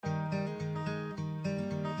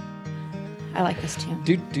I like this tune.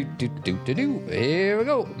 Here we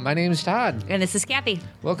go. My name's Todd. And this is Kathy.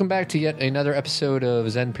 Welcome back to yet another episode of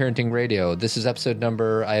Zen Parenting Radio. This is episode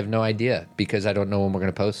number, I have no idea, because I don't know when we're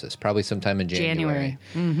going to post this. Probably sometime in January.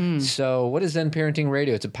 Mm-hmm. So what is Zen Parenting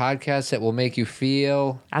Radio? It's a podcast that will make you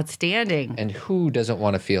feel... Outstanding. And who doesn't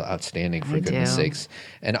want to feel outstanding, for goodness sakes?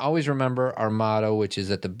 And always remember our motto, which is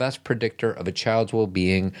that the best predictor of a child's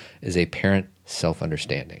well-being is a parent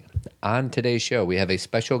self-understanding. On today's show, we have a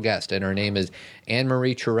special guest, and her name is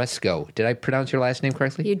Annmarie Chereso. Did I pronounce your last name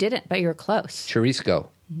correctly? You didn't, but you're close. Chereso.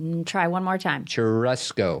 Try one more time.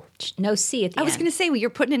 Chereso. No C at the end. I was going to say, well,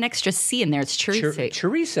 you're putting an extra C in there. It's chorizo.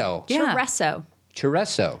 Chorizo. Yeah. Chereso.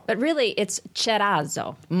 Chereso. But really, it's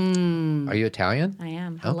Chereso. Are you Italian? I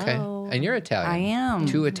am. Hello. Okay. And you're Italian. I am.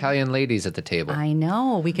 Two Italian ladies at the table. I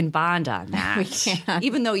know. We can bond on that. We can.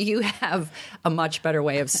 Even though you have a much better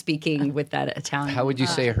way of speaking with that Italian. How would you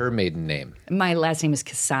say her maiden name? My last name is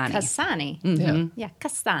Cassani. Cassani. Yeah. Yeah,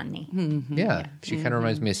 Castani. Yeah. She kind of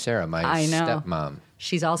reminds me of Sarah, my I know. stepmom.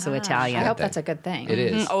 She's also Italian. I hope that's a good thing. It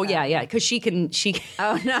is. Oh, yeah. Because she can.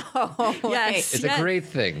 Oh, no. Yes. It's a great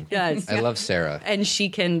thing. Yes. I love Sarah. And she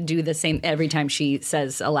can do the same every time she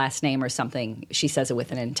says a last name or something. She says it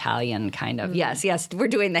with an Italian kind of. Yes. We're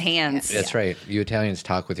doing the hands. That's right. You Italians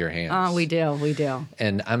talk with your hands. Oh, we do.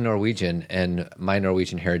 And I'm Norwegian, and my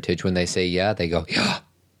Norwegian heritage, when they say yeah, they go, yeah.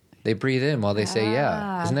 They breathe in while they say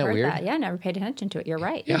yeah. Isn't that weird? Yeah, I never paid attention to it. You're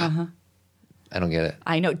right. Yeah. I don't get it.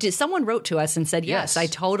 I know. Someone wrote to us and said, yes, I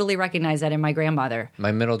totally recognize that in my grandmother.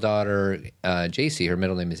 My middle daughter, JC, her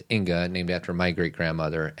middle name is Inga, named after my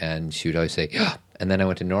great-grandmother, and she would always say, yeah. And then I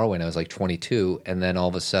went to Norway, and I was like 22, and then all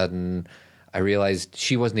of a sudden I realized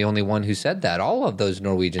she wasn't the only one who said that. All of those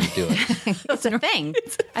Norwegians do it. It's a thing.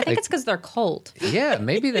 I think it's because they're cold. Yeah,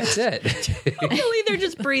 maybe that's it. Really, they're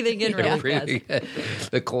just breathing in real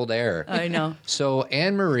fast. The cold air. I know. So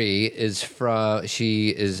Annmarie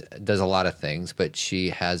does a lot of things, but she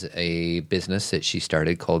has a business that she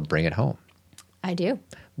started called Bring It Home. I do.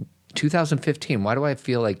 2015. Why do I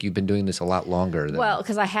feel like you've been doing this a lot longer? Well,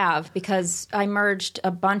 because I merged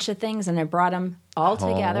a bunch of things and I brought them all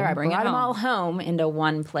together. I brought them all home into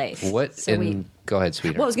one place. Go ahead,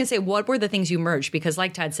 sweetheart. Well, I was going to say, what were the things you merged? Because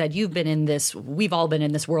like Todd said, we've all been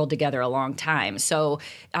in this world together a long time. So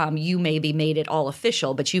you maybe made it all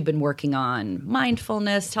official, but you've been working on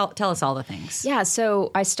mindfulness. Tell us all the things. Yeah,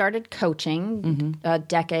 so I started coaching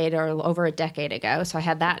over a decade ago. So I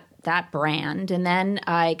had that brand. And then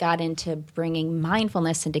I got into bringing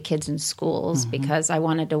mindfulness into kids in schools because I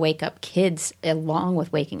wanted to wake up kids along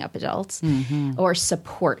with waking up adults or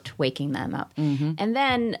support waking them up. And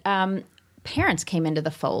then parents came into the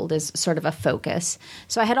fold as sort of a focus.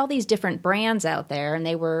 So I had all these different brands out there and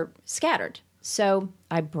they were scattered. So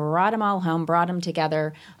I brought them all home, brought them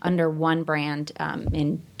together under one brand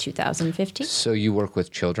in 2015. So you work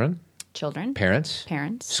with children? Parents?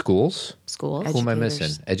 Schools? Schools. Who am I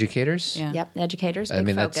missing? Educators? Yeah. Yep, educators.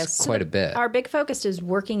 Big focus. That's quite a bit. Our big focus is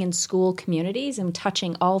working in school communities and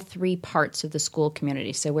touching all three parts of the school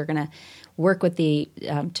community. So we're going to work with the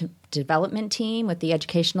development team, with the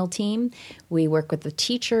educational team. We work with the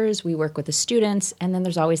teachers. We work with the students. And then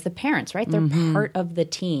there's always the parents, right? They're part of the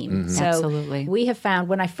team. So Absolutely. We have found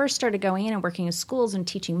when I first started going in and working in schools and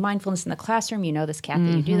teaching mindfulness in the classroom, you know this, Kathy,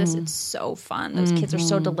 you do this. It's so fun. Those kids are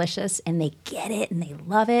so delicious and they get it and they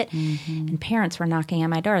love it. And parents were knocking on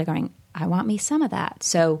my door going, I want me some of that.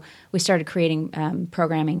 So we started creating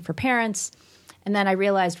programming for parents. And then I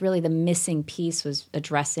realized really the missing piece was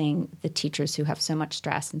addressing the teachers who have so much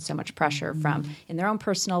stress and so much pressure from in their own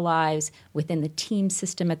personal lives, within the team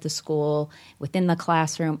system at the school, within the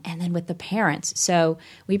classroom, and then with the parents. So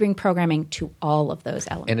we bring programming to all of those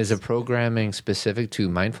elements. And is it programming specific to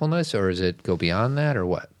mindfulness, or does it go beyond that, or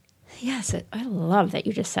what? Yes, I love that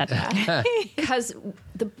you just said that. Because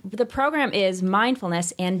the program is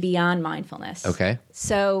mindfulness and beyond mindfulness. Okay.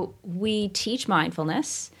 So we teach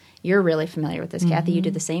mindfulness. You're really familiar with this, Kathy. You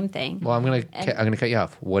do the same thing. Well, I'm going to cut you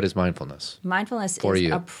off. What is mindfulness? Mindfulness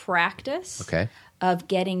is a practice of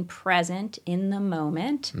getting present in the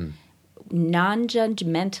moment,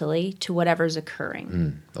 non-judgmentally to whatever's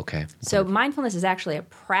occurring. Okay. So mindfulness is actually a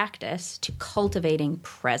practice to cultivating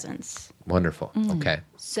presence. Wonderful. Okay.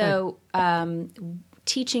 So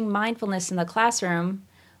teaching mindfulness in the classroom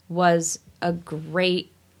was a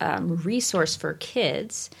great resource for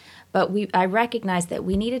kids. But I recognized that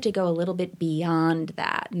we needed to go a little bit beyond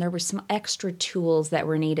that. And there were some extra tools that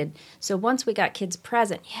were needed. So once we got kids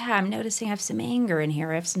present, I'm noticing I have some anger in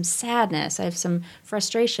here. I have some sadness. I have some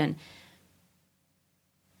frustration.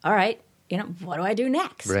 All right, what do I do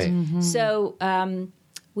next? Right. So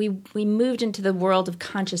we moved into the world of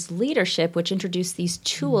conscious leadership, which introduced these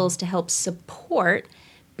tools to help support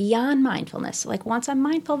beyond mindfulness. Like, once I'm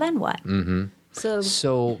mindful, then what?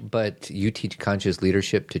 Mm-hmm. But you teach conscious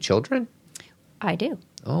leadership to children? I do.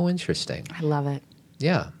 Oh, interesting. I love it.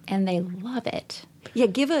 Yeah. And they love it. Yeah,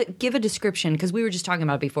 give a description, because we were just talking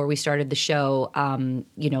about it before we started the show,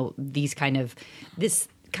 this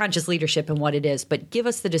conscious leadership and what it is. But give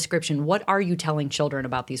us the description. What are you telling children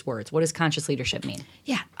about these words? What does conscious leadership mean?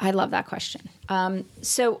 Yeah, I love that question.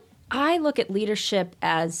 So I look at leadership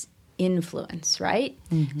as influence, right?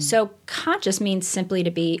 Mm-hmm. So conscious means simply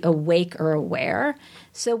to be awake or aware.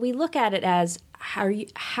 So we look at it as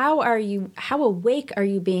how awake are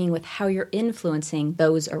you being with how you're influencing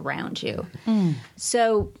those around you? Mm.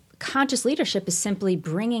 So conscious leadership is simply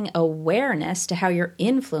bringing awareness to how you're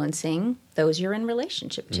influencing those you're in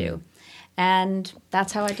relationship to. Mm. And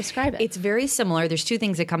that's how I describe it. It's very similar. There's two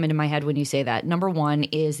things that come into my head when you say that. Number one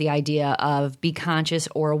is the idea of be conscious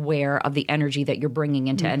or aware of the energy that you're bringing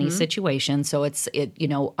into any situation. So it's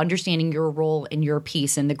understanding your role and your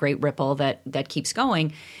piece in the great ripple that keeps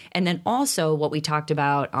going. And then also what we talked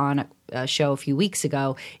about on a show a few weeks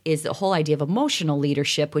ago is the whole idea of emotional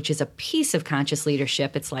leadership, which is a piece of conscious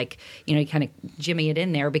leadership. It's like, you kind of jimmy it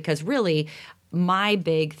in there, because really my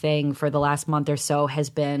big thing for the last month or so has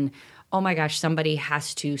been, oh my gosh, somebody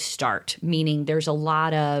has to start. Meaning there's a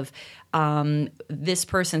lot of this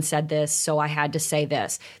person said this, so I had to say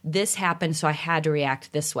this. This happened, so I had to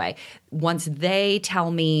react this way. Once they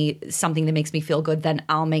tell me something that makes me feel good, then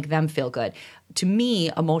I'll make them feel good. To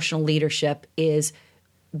me, emotional leadership is,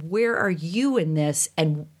 where are you in this,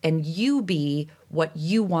 and you be what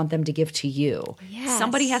you want them to give to you. Yes.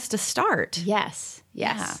 Somebody has to start. Yes.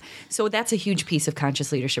 Yeah. So that's a huge piece of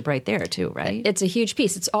conscious leadership right there too, right? It's a huge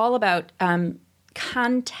piece. It's all about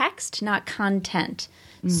context, not content.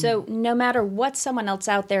 Mm. So no matter what someone else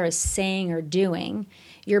out there is saying or doing,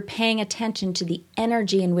 you're paying attention to the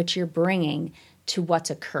energy in which you're bringing to what's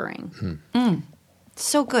occurring. Hmm. Mm.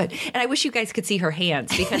 So good. And I wish you guys could see her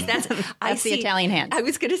hands, because that's that's the Italian hands. I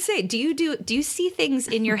was going to say, do you see things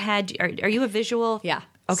in your head? Are you a visual? Yeah.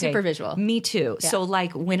 Okay. Super visual. Me too. Yeah. So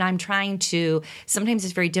like when I'm trying to, sometimes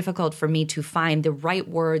it's very difficult for me to find the right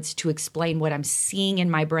words to explain what I'm seeing in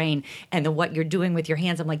my brain, and then what you're doing with your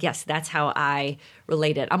hands. I'm like, yes, that's how I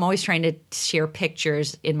relate it. I'm always trying to share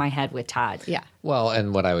pictures in my head with Todd. Yeah. Well,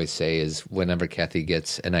 and what I always say is, whenever Kathy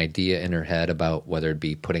gets an idea in her head about whether it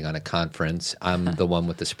be putting on a conference, I'm the one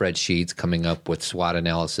with the spreadsheets coming up with SWOT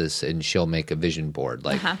analysis, and she'll make a vision board,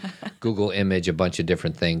 like Google image a bunch of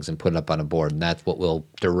different things and put it up on a board. And that's what will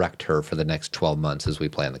direct her for the next 12 months as we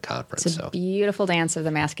plan the conference. It's a beautiful dance of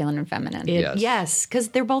the masculine and feminine. Yes, because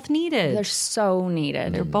they're both needed. They're so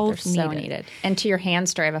needed. They're both so needed. And to your hand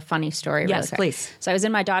story, I have a funny story. Yes, really please. So I was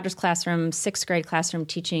in my daughter's classroom, 6th grade classroom,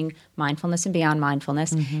 teaching mindfulness and beyond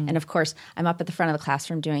mindfulness. Mm-hmm. And of course, I'm up at the front of the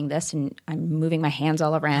classroom doing this, and I'm moving my hands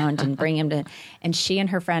all around and bringing them to. And she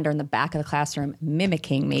and her friend are in the back of the classroom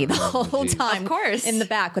mimicking me the whole time. Of course. In the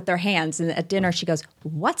back with their hands. And at dinner, she goes,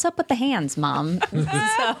 "What's up with the hands, Mom?"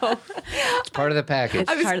 So it's part of the package.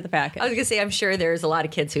 It's part of the package. I was going to say, I'm sure there's a lot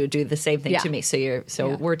of kids who do the same thing to me.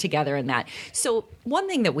 So we're together in that. So one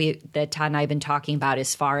thing that Todd and I have been talking about,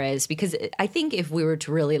 as far as, because I think if we were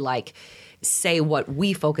to really say what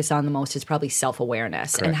we focus on the most, is probably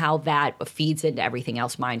self-awareness. Correct. And how that feeds into everything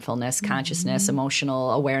else, mindfulness, consciousness,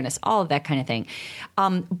 emotional awareness, all of that kind of thing.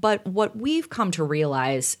 But what we've come to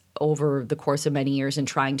realize over the course of many years in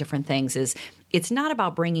trying different things is, it's not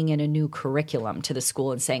about bringing in a new curriculum to the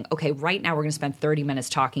school and saying, okay, right now we're going to spend 30 minutes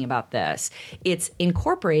talking about this. It's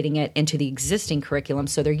incorporating it into the existing curriculum,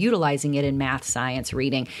 so they're utilizing it in math, science,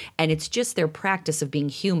 reading, and it's just their practice of being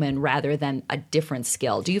human rather than a different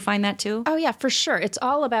skill. Do you find that too? Oh, yeah, for sure. It's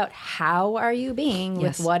all about how are you being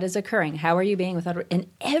with what is occurring? How are you being with in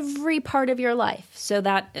every part of your life? So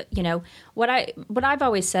that, what I've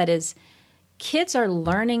always said is, kids are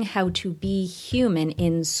learning how to be human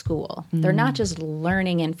in school. Mm-hmm. They're not just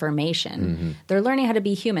learning information. Mm-hmm. They're learning how to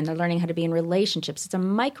be human. They're learning how to be in relationships. It's a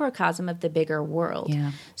microcosm of the bigger world.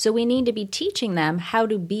 Yeah. So we need to be teaching them how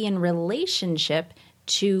to be in relationship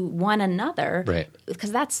to one another, right?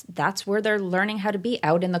 Because that's where they're learning how to be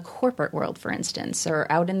out in the corporate world, for instance, or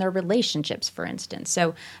out in their relationships, for instance.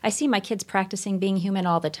 So I see my kids practicing being human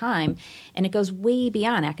all the time, and it goes way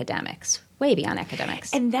beyond academics. Way beyond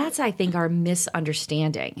academics. And that's, I think, our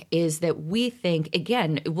misunderstanding, is that we think,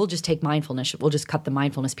 again, we'll just take mindfulness, we'll just cut the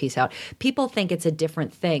mindfulness piece out. People think it's a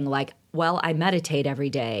different thing, like, well, I meditate every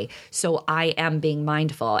day, so I am being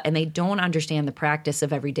mindful. And they don't understand the practice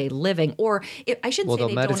of everyday living. Or I shouldn't say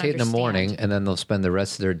they don't understand. They'll meditate in the morning, and then they'll spend the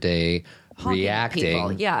rest of their day reacting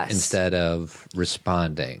people. Yes. instead of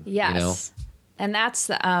responding. Yes. You know? And that's,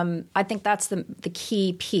 I think that's the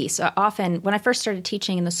key piece. Often, when I first started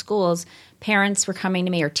teaching in the schools, parents were coming to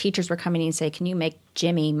me or teachers were coming to me and say, "Can you make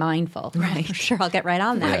Jimmy mindful?" Right. Sure, I'll get right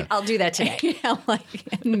on that. Yeah. I'll do that today.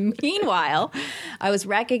 Meanwhile, I was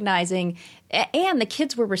recognizing, and the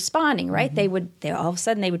kids were responding, right? Mm-hmm. They all of a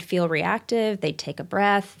sudden they would feel reactive. They'd take a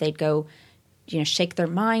breath. They'd go, shake their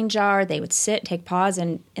mind jar. They would sit, take pause.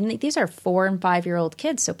 And these are 4 and 5-year-old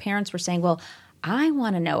kids. So parents were saying, well, I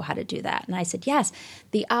want to know how to do that. And I said, yes,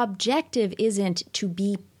 the objective isn't to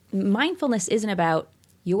be, mindfulness isn't about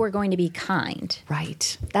you're going to be kind.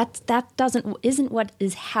 Right. Isn't what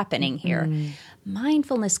is happening here.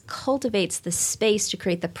 Mindfulness cultivates the space to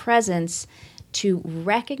create the presence to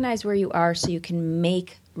recognize where you are so you can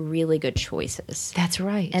make really good choices. That's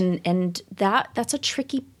right. And that's a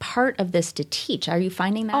tricky part of this to teach. Are you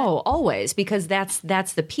finding that? Oh, always, because that's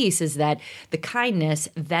the piece, is that the kindness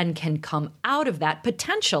then can come out of that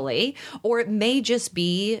potentially, or it may just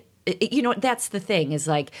be, that's the thing, is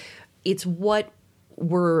like, it's what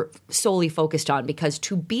we're solely focused on, because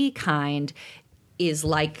to be kind is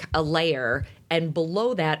like a layer, and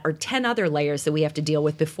below that are 10 other layers that we have to deal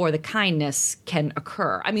with before the kindness can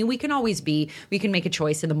occur. I mean, we can make a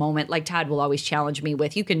choice in the moment. Like Todd will always challenge me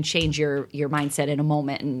with, you can change your mindset in a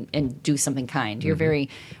moment and do something kind. You're very,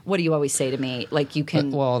 what do you always say to me? Like you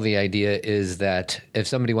can. Well, the idea is that if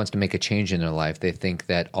somebody wants to make a change in their life, they think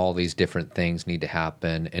that all these different things need to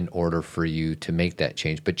happen in order for you to make that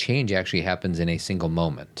change. But change actually happens in a single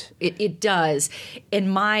moment. It does.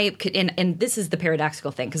 And this is the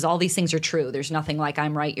paradoxical thing, because all these things are true. There's nothing like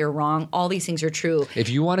I'm right, you're wrong. All these things are true. If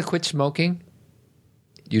you want to quit smoking,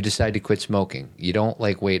 you decide to quit smoking. You don't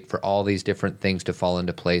wait for all these different things to fall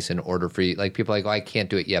into place in order for you. Like people are like, oh, I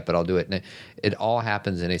can't do it yet, but I'll do it. And it all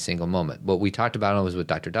happens in a single moment. What we talked about was with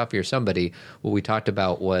Dr. Duffy or somebody, what we talked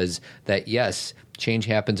about was that yes, change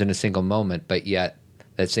happens in a single moment, but yet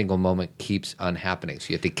that single moment keeps on happening. So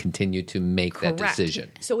you have to continue to make that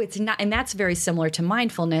decision. So it's not, and that's very similar to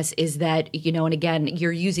mindfulness, is that, and again,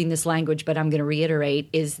 you're using this language, but I'm going to reiterate,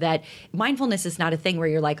 is that mindfulness is not a thing where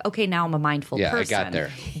you're like, okay, now I'm a mindful person. I got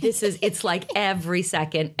there. It's like every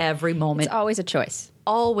second, every moment. It's always a choice.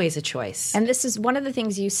 Always a choice. And this is one of the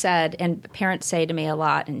things you said, and parents say to me a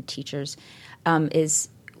lot, and teachers, is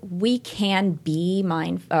we can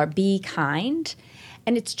be kind.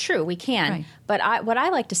 And it's true, we can. Right. But what I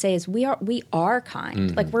like to say is we are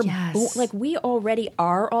kind. Yes. Like we already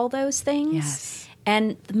are all those things. Yes.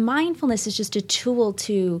 And the mindfulness is just a tool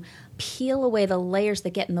to peel away the layers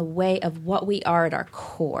that get in the way of what we are at our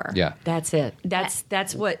core. Yeah. That's it.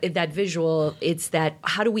 That's what that visual, it's that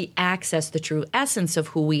how do we access the true essence of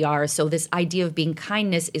who we are? So this idea of being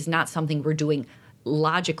kindness is not something we're doing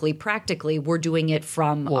logically, practically. We're doing it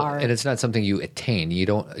from and it's not something you attain. You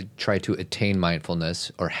don't try to attain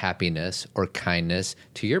mindfulness or happiness or kindness.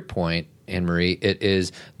 To your point, Annmarie, it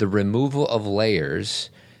is the removal of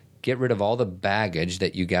layers. Get rid of all the baggage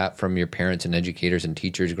that you got from your parents and educators and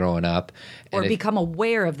teachers growing up. Or become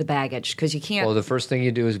aware of the baggage, because you can't. Well, the first thing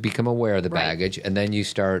you do is become aware of the Right. baggage, and then you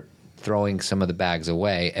start throwing some of the bags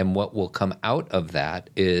away. And what will come out of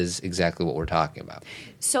that is exactly what we're talking about.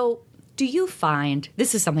 So do you find,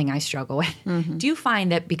 this is something I struggle with, do you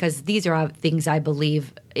find that, because these are things I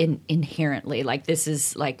believe in inherently, like this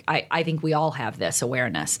is like, I think we all have this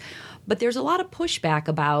awareness, but there's a lot of pushback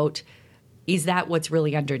about, is that what's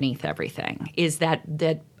really underneath everything? Is that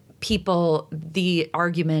people, the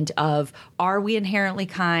argument of, are we inherently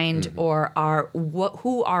kind, or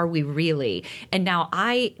who are we really? And now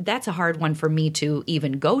that's a hard one for me to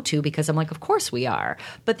even go to, because I'm like, of course we are.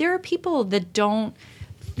 But there are people that don't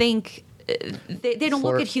think, they don't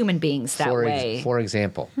look at human beings that way. For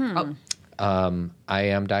example, I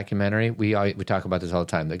Am documentary. We talk about this all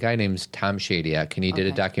the time. The guy named Tom Shadyac, and he did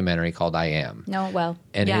a documentary called I Am. No, well.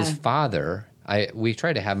 And Yeah. his father, we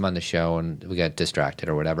tried to have him on the show, and we got distracted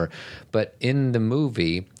or whatever. But in the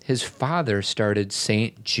movie, his father started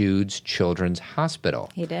St. Jude's Children's Hospital.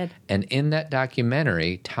 He did. And in that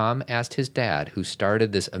documentary, Tom asked his dad, who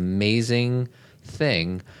started this amazing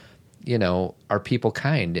thing, are people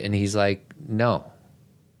kind? And he's like, no.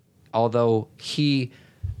 Although he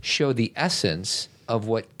showed the essence of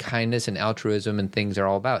what kindness and altruism and things are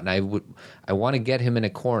all about. And I want to get him in a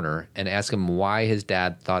corner and ask him why his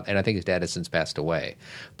dad thought, and I think his dad has since passed away.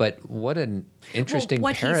 But what an interesting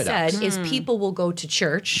paradox. What he said is people will go to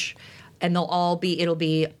church, and it'll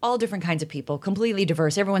be all different kinds of people, completely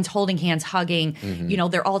diverse. Everyone's holding hands, hugging,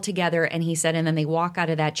 they're all together. And he said, and then they walk out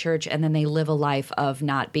of that church, and then they live a life of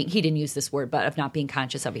not being, he didn't use this word, but of not being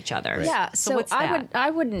conscious of each other. Yeah. So what's that?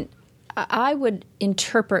 I would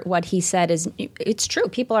interpret what he said as it's true.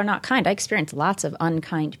 People are not kind. I experience lots of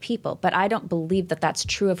unkind people, but I don't believe that that's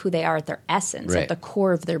true of who they are at their essence, Right. at the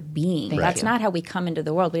core of their being. Right. That's not how we come into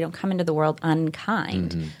the world. We don't come into the world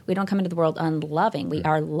unkind. We don't come into the world unloving. We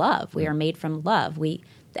are love. We are made from love. The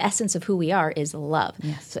essence of who we are is love.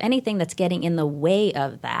 Yes. So anything that's getting in the way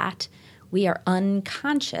of that, we are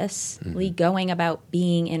unconsciously going about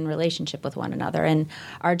being in relationship with one another. And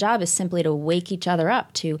our job is simply to wake each other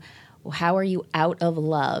up to, well, how are you out of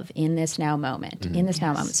love in this now moment? In this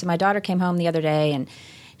now moment. So my daughter came home the other day, and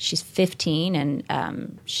she's 15,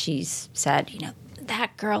 and she's said,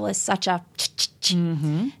 that girl is such a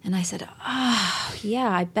and I said, oh, yeah,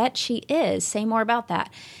 I bet she is. Say more about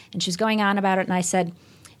that. And she was going on about it, and I said,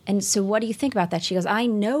 and so what do you think about that? She goes, I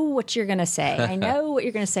know what you're going to say. I know what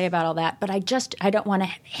you're going to say about all that, but I don't want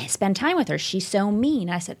to spend time with her. She's so mean.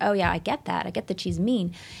 I said, oh, yeah, I get that. I get that she's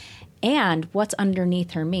mean. And what's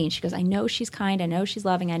underneath her mean? She goes, I know she's kind. I know she's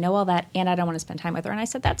loving. I know all that, and I don't want to spend time with her. And I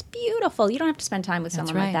said, that's beautiful. You don't have to spend time with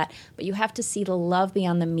someone like that, but you have to see the love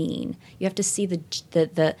beyond the mean. You have to see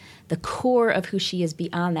the core of who she is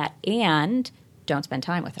beyond that, and don't spend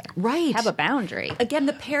time with her. Right. Have a boundary. Again,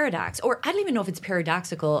 the paradox, or I don't even know if it's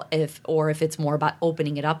paradoxical if it's more about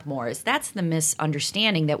opening it up more. That's the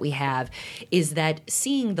misunderstanding that we have, is that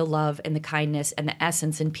seeing the love and the kindness and the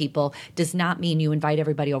essence in people does not mean you invite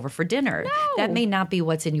everybody over for dinner. No. That may not be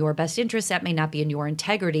what's in your best interest. That may not be in your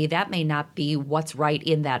integrity. That may not be what's right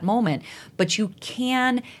in that moment. But you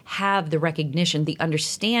can have the recognition, the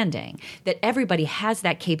understanding that everybody has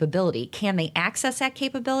that capability. Can they access that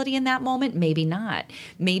capability in that moment? Maybe not.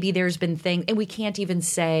 Maybe there's been things, and we can't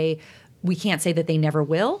say that they never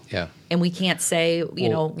will. Yeah. And we can't say,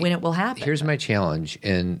 when it will happen. Here's my challenge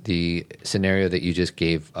in the scenario that you just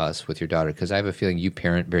gave us with your daughter, because I have a feeling you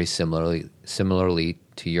parent very similarly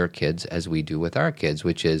to your kids as we do with our kids,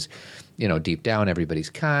 which is, deep down everybody's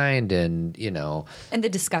kind, and and the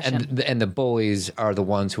discussion and the bullies are the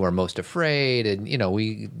ones who are most afraid, and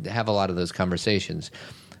we have a lot of those conversations.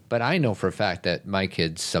 But I know for a fact that my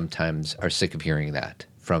kids sometimes are sick of hearing that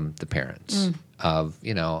from the parents. Of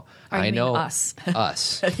I know us.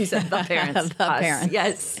 He said the parents. The parents.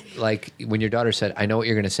 Yes. Like when your daughter said, "I know what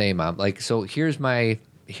you're going to say, Mom." Like, so here's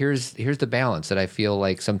the balance that I feel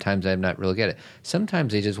like sometimes I'm not really get it.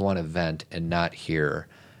 Sometimes they just want to vent and not hear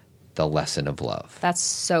the lesson of love. That's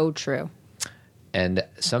so true. And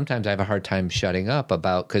sometimes I have a hard time shutting up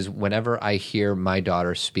because whenever I hear my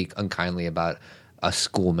daughter speak unkindly about a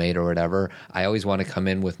schoolmate or whatever, I always want to come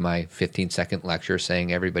in with my 15-second lecture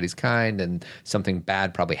saying everybody's kind and something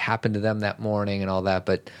bad probably happened to them that morning and all that.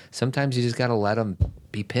 But sometimes you just got to let them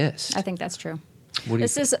be pissed. I think that's true.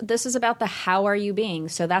 This is about the how are you being.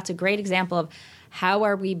 So that's a great example of how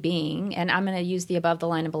are we being, and I'm going to use the above the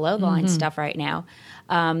line and below the line stuff right now.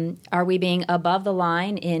 Are we being above the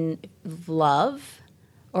line in love,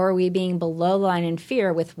 or are we being below the line in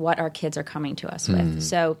fear with what our kids are coming to us with?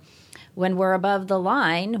 So when we're above the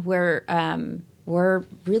line, we're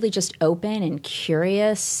really just open and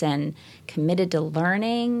curious and committed to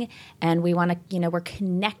learning, and we want to, we're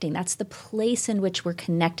connecting. That's the place in which we're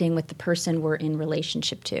connecting with the person we're in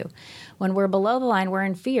relationship to. When we're below the line, we're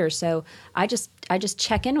in fear. So I just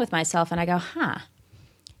check in with myself and I go,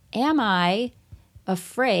 am I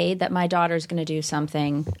afraid that my daughter's going to do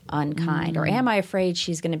something unkind, or am I afraid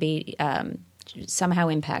she's going to be somehow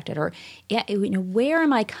impacted, or where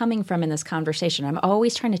am I coming from in this conversation? I'm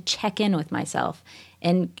always trying to check in with myself,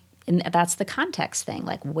 and that's the context thing.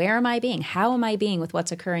 Like, where am I being? How am I being with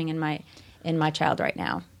what's occurring in my child right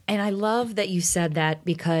now? And I love that you said that,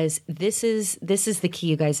 because this is the key,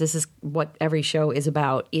 you guys. This is what every show is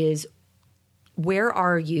about, is where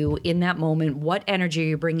are you in that moment? What energy are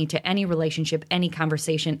you bringing to any relationship, any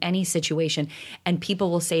conversation, any situation? And people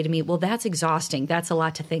will say to me, well, that's exhausting. That's a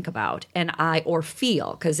lot to think about. Or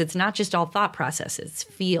feel, because it's not just all thought processes. It's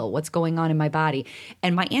feel what's going on in my body.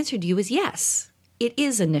 And my answer to you is yes, it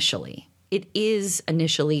is initially. It is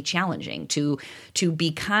initially challenging to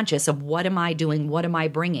be conscious of what am I doing, what am I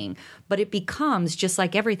bringing. But it becomes, just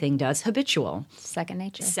like everything does, habitual. Second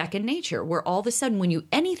nature. Where all of a sudden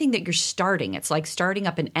anything that you're starting, it's like starting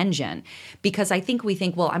up an engine. Because I think we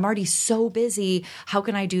think, well, I'm already so busy, how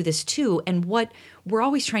can I do this too? And what we're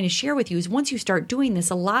always trying to share with you is once you start doing this,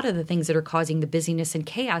 a lot of the things that are causing the busyness and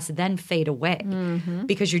chaos then fade away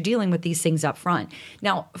because you're dealing with these things up front.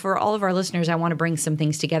 Now, for all of our listeners, I want to bring some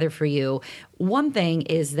things together for you. one thing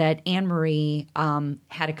is that Annmarie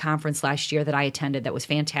had a conference last year that I attended that was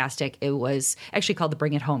fantastic. It was actually called the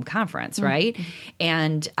Bring It Home Conference, right?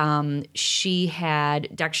 And she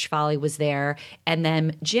had, Dr. Shefali was there, and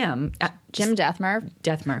then Jim Dethmer.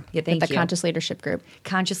 Yeah, thank you. The Conscious Leadership Group.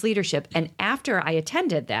 Conscious Leadership. And after I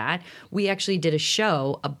attended that, we actually did a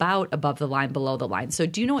show about Above the Line, Below the Line. So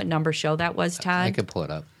do you know what number show that was, Todd? I could pull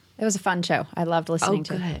it up. It was a fun show. I loved listening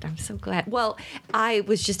to it. Oh, good. I'm so glad. Well, I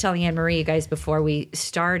was just telling Annmarie, you guys, before we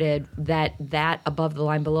started, that above the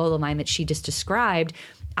line, below the line that she just described,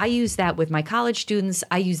 I use that with my college students.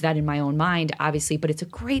 I use that in my own mind, obviously, but it's a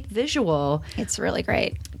great visual. It's really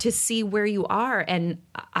great to see where you are. And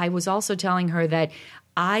I was also telling her that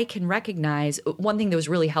I can recognize one thing that was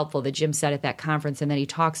really helpful that Jim said at that conference and that he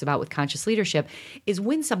talks about with conscious leadership is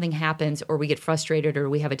when something happens or we get frustrated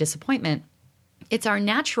or we have a disappointment, it's our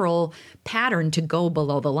natural pattern to go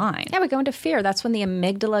below the line. Yeah, we go into fear. That's when the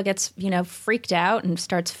amygdala gets, freaked out and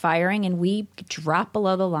starts firing, and we drop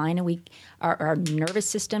below the line, and our nervous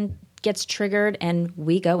system gets triggered, and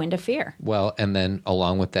we go into fear. Well, and then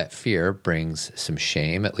along with that fear brings some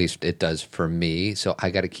shame. At least it does for me. So I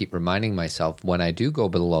got to keep reminding myself when I do go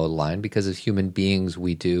below the line, because as human beings,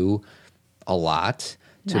 we do a lot.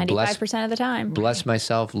 95% of the time. Bless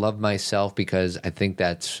myself, love myself, because I think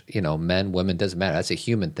that's, men, women, doesn't matter. That's a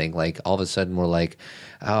human thing. Like all of a sudden we're like,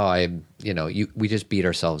 we just beat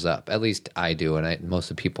ourselves up. At least I do. And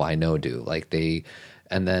most of the people I know do.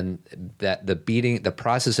 And then the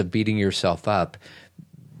process of beating yourself up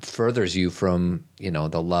furthers you from,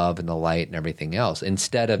 the love and the light and everything else,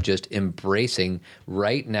 instead of just embracing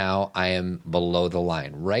right now I am below the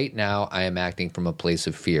line. Right now I am acting from a place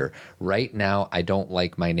of fear. Right now I don't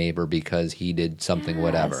like my neighbor because he did something,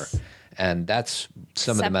 whatever. And that's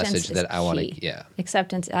some of the message that I want to,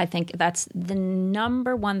 Acceptance, I think that's the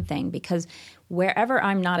number one thing, because wherever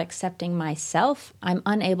I'm not accepting myself, I'm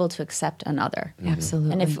unable to accept another. Mm-hmm.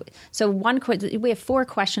 Absolutely. And we have 4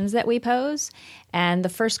 questions that we pose. And the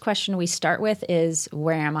first question we start with is,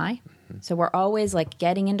 where am I? Mm-hmm. So we're always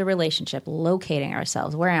getting into relationship, locating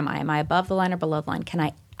ourselves. Where am I? Am I above the line or below the line? Can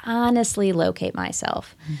I honestly locate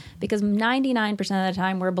myself? Mm-hmm. Because 99% of the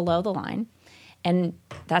time we're below the line. And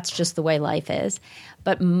that's just the way life is.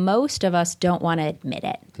 But most of us don't want to admit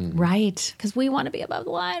it. Mm-hmm. Right. Because we want to be above the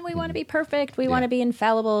line. We want to be perfect. We want to be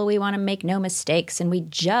infallible. We want to make no mistakes. And we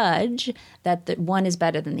judge that the one is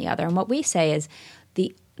better than the other. And what we say is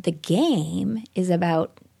the game is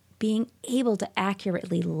about being able to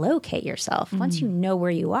accurately locate yourself. Mm-hmm. Once you know where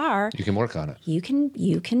you are, you can work on it. You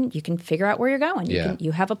can figure out where you're going.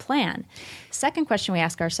 You have a plan. Second question we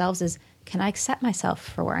ask ourselves is, can I accept myself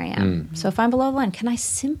for where I am? Mm-hmm. So if I'm below the line, can I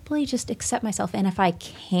simply just accept myself? And if I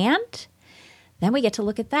can't, then we get to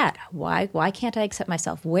look at that. Why can't I accept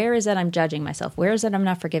myself? Where is it I'm judging myself? Where is it I'm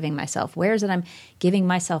not forgiving myself? Where is it I'm giving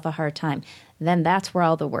myself a hard time? Then that's where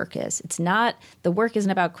all the work is. The work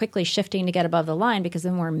isn't about quickly shifting to get above the line, because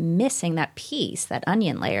then we're missing that piece, that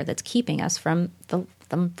onion layer that's keeping us from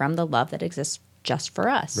the love that exists just for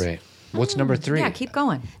us. Right. What's number 3? Yeah, keep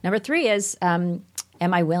going. Number 3 is, am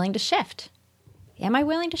I willing to shift? Am I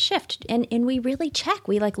willing to shift? And we really check.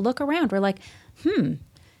 We look around. We're like,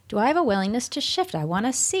 do I have a willingness to shift? I want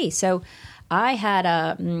to see. So I had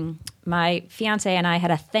my fiance and I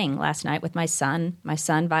had a thing last night with my son. My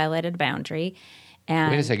son violated a boundary.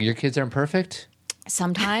 And wait a second, your kids aren't perfect?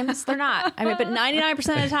 Sometimes they're not. But 99% of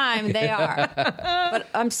the time they are. But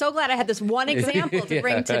I'm so glad I had this one example to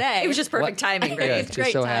bring today. It was just perfect timing. Right? Yeah, It's it great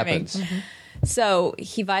just so timing. happens. Mm-hmm. So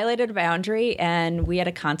he violated a boundary, and we had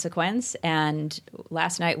a consequence. And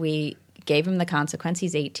last night we gave him the consequence.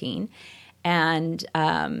 He's 18. And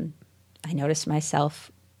I noticed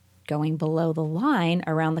myself going below the line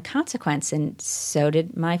around the consequence, and so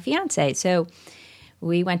did my fiance. So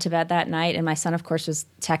we went to bed that night, and my son, of course, was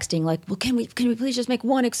texting well, can we please just make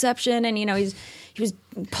one exception? And he was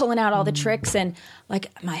pulling out all the tricks, and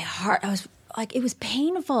my heart, I was it was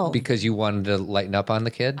painful. Because you wanted to lighten up on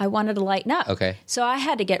the kid? I wanted to lighten up. Okay. So I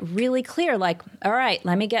had to get really clear, all right,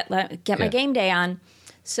 let me get my game day on.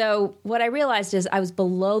 So what I realized is I was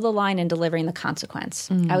below the line in delivering the consequence.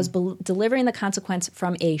 I was delivering the consequence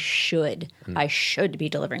from a should. I should be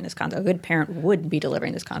delivering this consequence. A good parent would be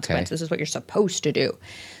delivering this consequence. Okay. This is what you're supposed to do.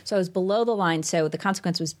 So I was below the line. So the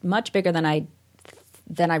consequence was much bigger than I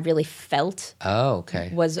really felt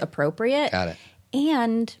was appropriate. Got it.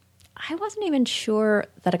 And I wasn't even sure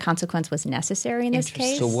that a consequence was necessary in this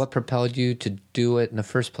case. So what propelled you to do it in the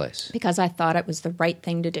first place? Because I thought it was the right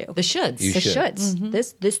thing to do. The shoulds. The shoulds.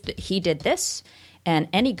 Mm-hmm. He did this, And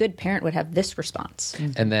any good parent would have this response.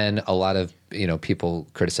 And then a lot of, people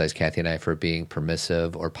criticize Kathy and I for being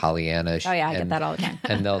permissive or Pollyannish. Oh, yeah, I get that all the time.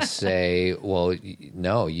 And they'll say, well,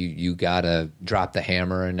 no, you got to drop the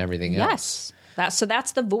hammer and everything else. Yes. So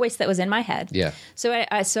that's the voice that was in my head. Yeah. So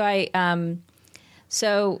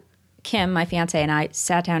Kim, my fiance, and I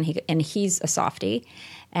sat down, and he's a softie,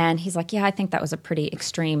 and he's like, yeah, I think that was a pretty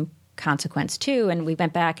extreme consequence too. And we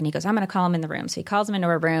went back, and he goes, I'm going to call him in the room. So he calls him into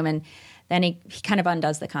a room, and then he kind of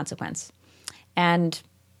undoes the consequence. And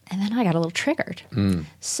then I got a little triggered.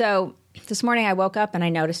 So this morning I woke up and I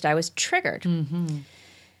noticed I was triggered.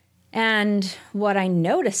 And what I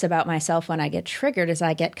notice about myself when I get triggered is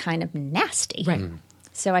I get kind of nasty. Right.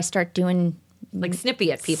 So I start doing Like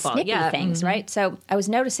snippy at people. snippy things, right? So I was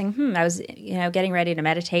noticing, I was, getting ready to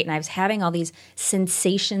meditate, and I was having all these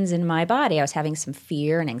sensations in my body. I was having some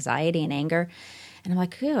fear and anxiety and anger. And I'm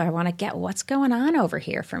like, I want to get what's going on over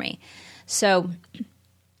here for me. So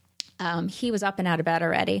he was up and out of bed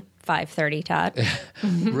already, 5:30, Todd.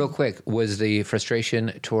 Real quick, was the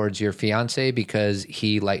frustration towards your fiance because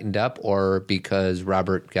he lightened up or because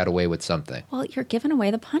Robert got away with something? Well, you're giving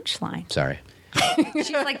away the punchline. Sorry.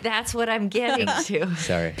 She's like, that's what I'm getting to.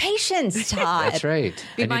 Sorry. Patience, Todd. That's right.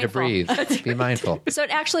 I need to breathe. Be mindful. So it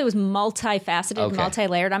actually was multifaceted, Okay.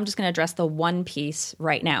 multi-layered. I'm just going to address the one piece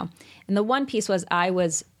right now. And the one piece was I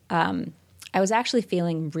was actually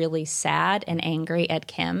feeling really sad and angry at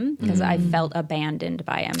Kim because I felt abandoned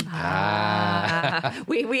by him.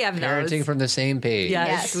 We have Parenting those. from the same page.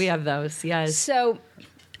 Yes, we have those. Yes. So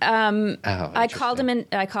I called him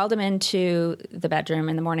interesting. in. I called him into the bedroom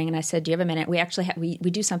in the morning, and I said, "Do you have a minute? We actually we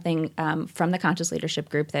do something from the Conscious Leadership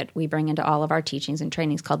Group that we bring into all of our teachings and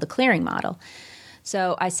trainings called the clearing model."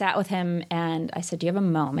 So I sat with him and I said, "Do you have a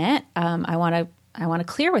moment? I want to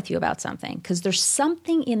clear with you about something because there's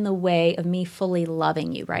something in the way of me fully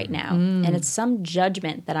loving you right now, and it's some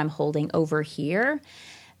judgment that I'm holding over here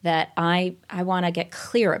that I want to get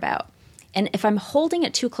clear about. And if I'm holding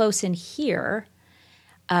it too close in here."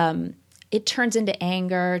 It turns into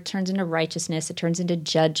anger, it turns into righteousness, it turns into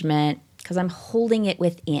judgment because I'm holding it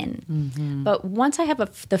within. But once I have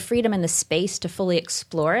the freedom and the space to fully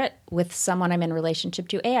explore it with someone I'm in relationship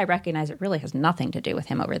to, A, I recognize it really has nothing to do with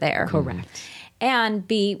him over there. Correct. And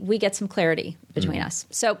B, we get some clarity between us.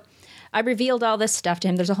 So I revealed all this stuff to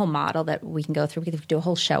him. There's a whole model that we can go through. We could do a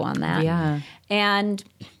whole show on that. Yeah. And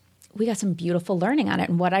we got some beautiful learning on it.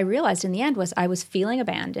 And what I realized in the end was I was feeling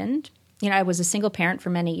abandoned. I was a single parent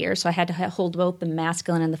for many years, so I had to hold both the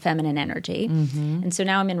masculine and the feminine energy. And so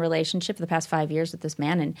now I'm in relationship for the past 5 years with this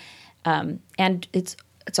man, and it's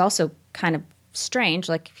also kind of strange.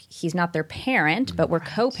 Like he's not their parent, but we're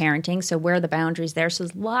co-parenting, so where are the boundaries there? So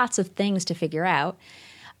there's lots of things to figure out.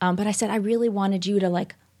 But I said I really wanted you to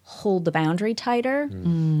hold the boundary tighter,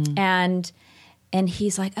 and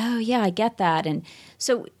he's like, oh yeah, I get that, and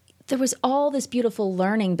so. There was all this beautiful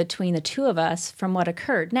learning between the two of us from what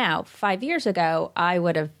occurred. Now, 5 years ago, I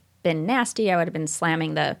would have been nasty. I would have been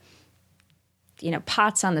slamming the,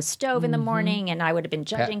 pots on the stove in the morning, and I would have been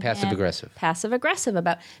judging him. Passive-aggressive. Passive-aggressive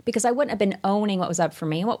because I wouldn't have been owning what was up for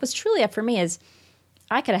me. And what was truly up for me is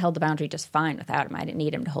I could have held the boundary just fine without him. I didn't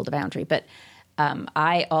need him to hold a boundary. But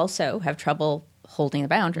I also have trouble holding the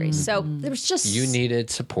boundaries. So there was just... You needed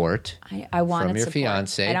support I wanted from your support.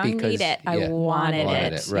 fiance. I don't need it. I wanted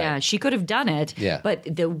it. Right. Yeah, she could have done it, but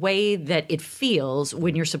the way that it feels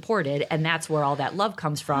when you're supported, and that's where all that love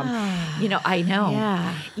comes from. I know.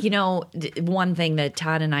 Yeah. One thing that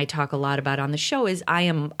Todd and I talk a lot about on the show is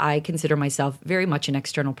I consider myself very much an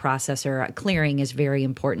external processor. Clearing is very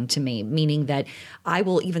important to me, meaning that I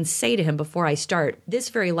will even say to him before I start, this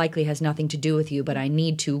very likely has nothing to do with you, but I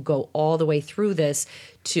need to go all the way through this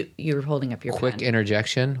to you're holding up your quick pen.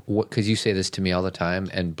 Interjection, because you say this to me all the time,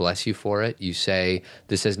 and bless you for it. You say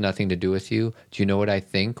this has nothing to do with you. Do you know what I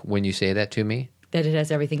think when you say that to me? That it has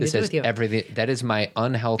everything to do with you. Everything. That is my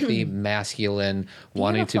unhealthy masculine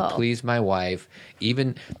wanting to please my wife.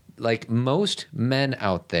 Even like most men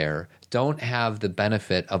out there don't have the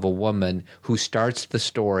benefit of a woman who starts the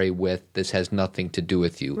story with, this has nothing to do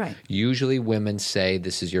with you. Right. Usually women say,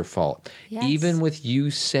 this is your fault. Yes. Even with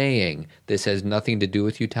you saying, this has nothing to do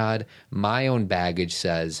with you, Todd, my own baggage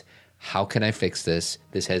says, how can I fix this?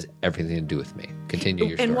 This has everything to do with me. Continue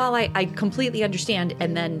your story. And while I completely understand,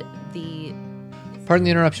 and then the... Pardon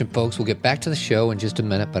the interruption, folks. We'll get back to the show in just a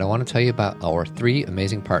minute, but I want to tell you about our 3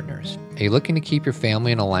 amazing partners. Are you looking to keep your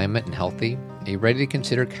family in alignment and healthy? Are you ready to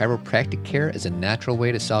consider chiropractic care as a natural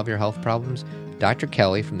way to solve your health problems? Dr.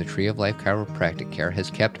 Kelly from the Tree of Life Chiropractic Care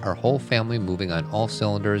has kept our whole family moving on all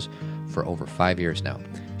cylinders for over 5 years now.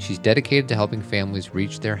 She's dedicated to helping families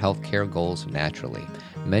reach their healthcare goals naturally.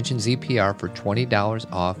 Mention ZPR for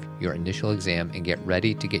 $20 off your initial exam and get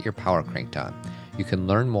ready to get your power cranked on. You can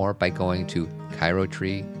learn more by going to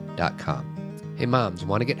chirotree.com. Hey moms,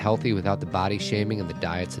 want to get healthy without the body shaming and the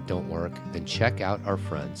diets that don't work? Then check out our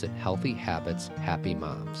friends at Healthy Habits, Happy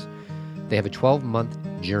Moms. They have a 12-month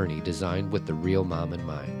journey designed with the real mom in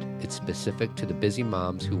mind. It's specific to the busy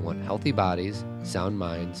moms who want healthy bodies, sound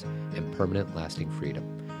minds, and permanent lasting freedom.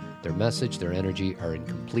 Their message, their energy are in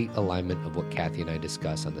complete alignment of what Kathy and I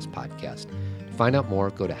discuss on this podcast. To find out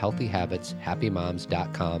more, go to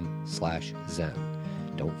healthyhabitshappymoms.com/Zen.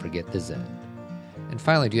 Don't forget the Zen. And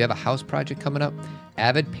finally, do you have a house project coming up?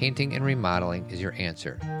 Avid Painting and Remodeling is your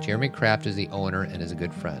answer. Jeremy Kraft is the owner and is a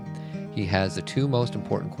good friend. He has the two most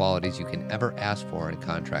important qualities you can ever ask for in a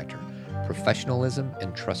contractor: professionalism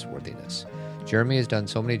and trustworthiness. Jeremy has done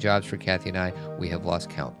so many jobs for Kathy and I, we have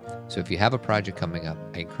lost count. So if you have a project coming up,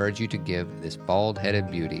 I encourage you to give this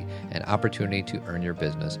bald-headed beauty an opportunity to earn your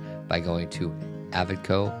business by going to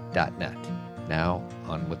avidco.net. Now,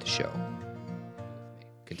 on with the show.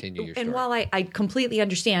 Continue your story. And while I completely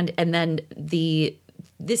understand, and then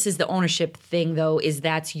this is the ownership thing, though, is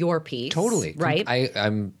that's your piece. Totally. Right?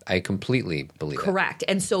 I completely believe that. Correct.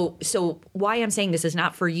 And so why I'm saying this is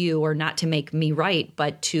not for you or not to make me right,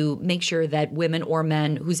 but to make sure that women or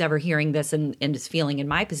men, who's ever hearing this and is feeling in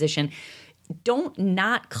my position, don't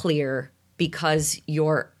not clear because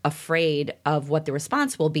you're afraid of what the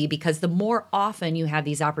response will be, because the more often you have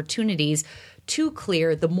these opportunities to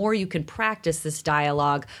clear, the more you can practice this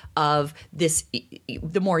dialogue of this,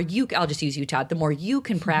 the more you, I'll just use you, Todd, the more you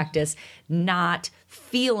can practice not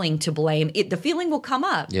feeling to blame. The feeling will come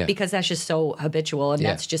up because that's just so habitual and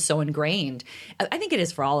that's just so ingrained. I think it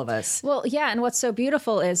is for all of us. Well, yeah. And what's so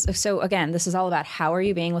beautiful is, so again, this is all about how are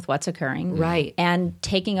you being with what's occurring. Right. And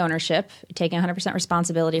taking ownership, taking 100%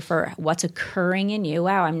 responsibility for what's occurring in you.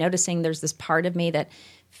 Wow, I'm noticing there's this part of me that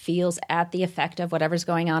feels at the effect of whatever's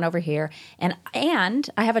going on over here. And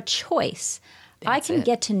I have a choice. I can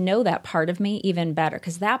get to know that part of me even better,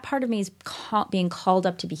 because that part of me is being called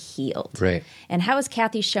up to be healed. Right. And how is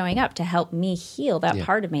Kathy showing up to help me heal that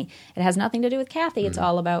part of me? It has nothing to do with Kathy. It's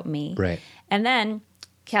all about me. Right. And then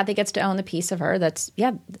Kathy gets to own the piece of her that's,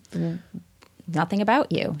 nothing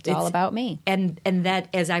about you. It's all about me. And that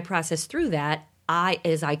as I process through that,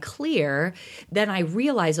 as I clear, then I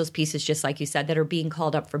realize those pieces, just like you said, that are being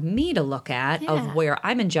called up for me to look at, of where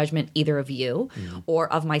I'm in judgment either of you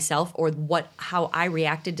or of myself, or how I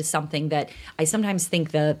reacted to something that I sometimes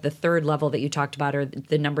think the third level that you talked about, or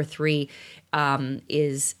the number 3,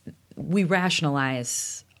 is we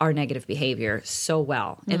rationalize our negative behavior so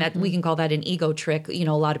well. And that we can call that an ego trick. You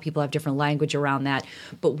know, a lot of people have different language around that,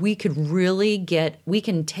 but we could really we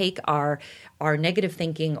can take our negative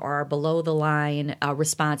thinking or our below the line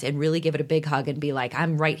response and really give it a big hug and be like,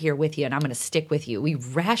 I'm right here with you and I'm going to stick with you. We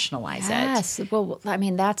rationalize it. Yes. Well, I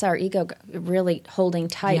mean, that's our ego really holding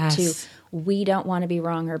tight to, we don't want to be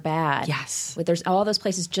wrong or bad. Yes. There's all those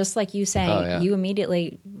places, just like you saying, you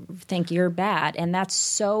immediately think you're bad. And that's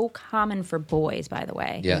so common for boys, by the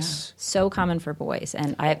way. Yes. So common for boys.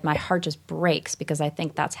 And my heart just breaks because I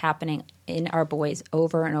think that's happening in our boys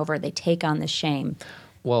over and over. They take on this shame.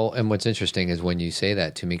 Well, and what's interesting is when you say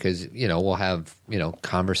that to me, because, we'll have,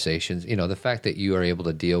 conversations, the fact that you are able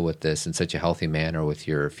to deal with this in such a healthy manner with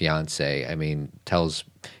your fiance, I mean, tells,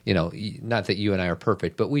 not that you and I are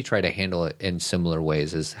perfect, but we try to handle it in similar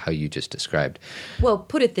ways as how you just described. Well,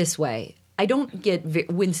 put it this way. I don't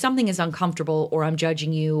get, when something is uncomfortable or I'm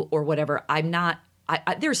judging you or whatever, I'm not,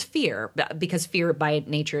 there's fear, because fear by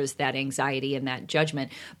nature is that anxiety and that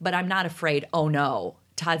judgment, but I'm not afraid, oh no,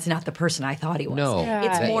 Todd's not the person I thought he was. No.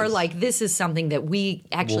 It's more like this is something that we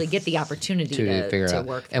actually get the opportunity to figure out.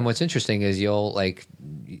 work through. And what's interesting is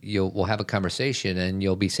we'll have a conversation and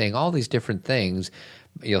you'll be saying all these different things.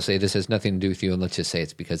 You'll say, this has nothing to do with you, and let's just say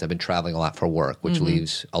it's because I've been traveling a lot for work, which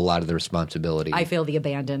leaves a lot of the responsibility. I feel the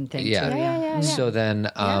abandoned thing too. Yeah. So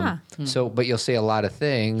then, but you'll say a lot of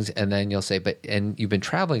things, and then you'll say, and you've been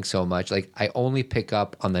traveling so much, like I only pick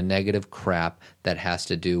up on the negative crap that has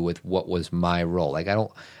to do with what was my role. Like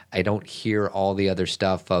I don't hear all the other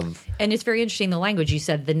stuff of. And it's very interesting, the language you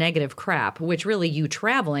said, the negative crap, which really you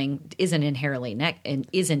traveling isn't inherently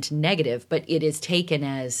isn't negative, but it is taken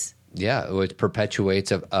as. Yeah, it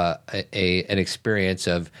perpetuates an experience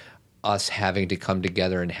of us having to come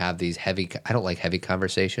together and have these I don't like heavy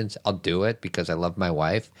conversations. I'll do it because I love my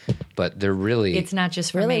wife, but they're really... It's not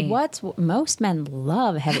just for really, me. Most men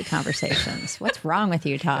love heavy conversations. What's wrong with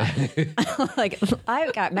you, Todd? Like,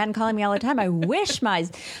 I've got men calling me all the time. I wish my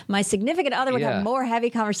significant other would have more heavy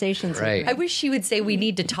conversations. Right. I wish she would say we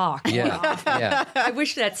need to talk. Yeah. I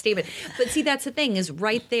wish that statement. But see, that's the thing is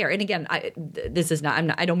right there. And again, I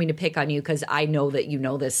don't mean to pick on you because I know that you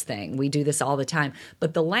know this thing. We do this all the time.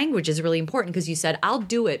 But the language is really important because you said, I'll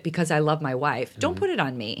do it because I love my wife. Don't put it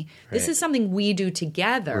on me. Right. This is something we do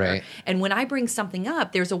together. Right. And when I bring something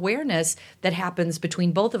up, there's awareness that happens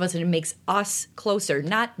between both of us and it makes us closer,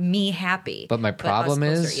 not me happy. But my problem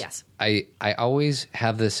is yes. I always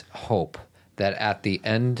have this hope that at the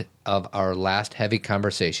end of our last heavy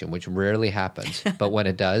conversation, which rarely happens, but when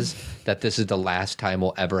it does, that this is the last time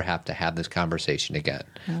we'll ever have to have this conversation again.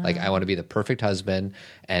 Like, I want to be the perfect husband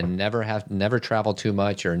and never travel too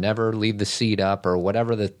much or never leave the seat up or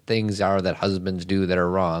whatever the things are that husbands do that are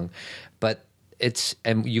wrong. But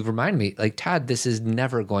and you've reminded me, like, Todd, this is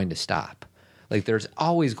never going to stop. Like, there's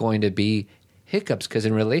always going to be hiccups because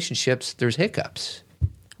in relationships, there's hiccups.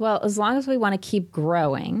 Well, as long as we want to keep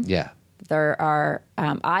growing. Yeah. There are,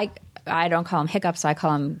 I don't call them hiccups. I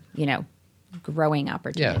call them, growing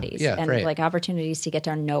opportunities and right. like opportunities to get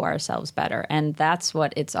to know ourselves better. And that's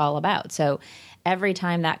what it's all about. So every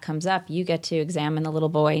time that comes up, you get to examine the little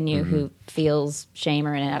boy in you who feels shame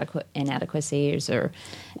or inadequacies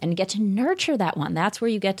and get to nurture that one. That's where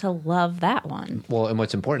you get to love that one. Well, and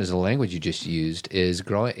what's important is the language you just used is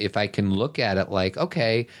growing. If I can look at it like,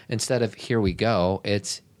 okay, instead of here we go,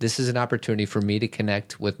 this is an opportunity for me to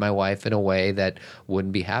connect with my wife in a way that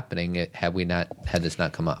wouldn't be happening had this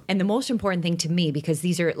not come up. And the most important thing to me, because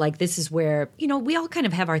this is where, we all kind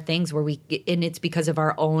of have our things where and it's because of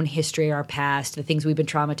our own history, our past, the things we've been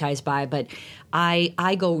traumatized by. But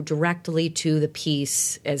I go directly to the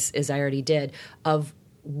piece, as I already did, of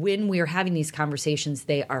when we are having these conversations,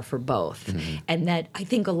 they are for both. Mm-hmm. And that I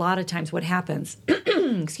think a lot of times what happens,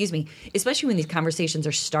 excuse me, especially when these conversations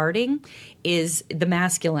are starting, is the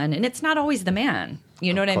masculine, and it's not always the man.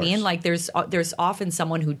 You know what I mean? Like there's often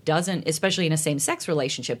someone who doesn't, especially in a same-sex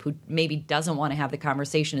relationship, who maybe doesn't want to have the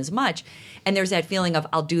conversation as much. And there's that feeling of,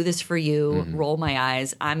 I'll do this for you, roll my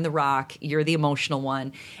eyes, I'm the rock, you're the emotional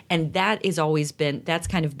one. And that's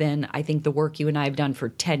kind of been, I think, the work you and I have done for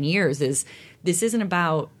 10 years is this isn't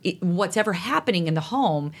about what's ever happening in the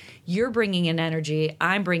home. You're bringing in energy,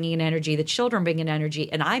 I'm bringing in energy, the children bring in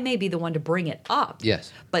energy, and I may be the one to bring it up.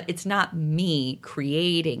 Yes. But it's not me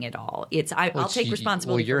creating it all. I'll take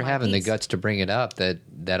responsibility. Well, you're for my having piece. the guts to bring it up that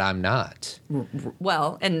I'm not.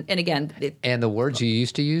 Well, and again... and the words you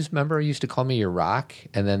used to use, remember, you used to call me your rock,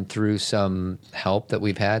 and then through some help that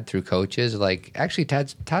we've had through coaches, like, actually,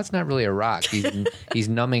 Todd's not really a rock. He's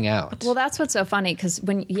numbing out. Well, that's what's so funny, because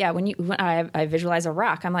when I visualize a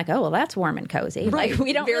rock, I'm like, oh, well, that's warm and cozy. Right. Like,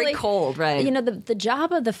 we don't very cold, right? The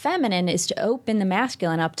job of the feminine is to open the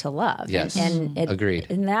masculine up to love. Yes, agreed.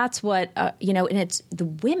 And that's what, and it's the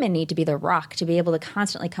women need to be the rock to be able to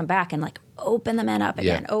constantly come back and like open the men up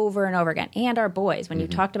again, over and over again. And our boys, when you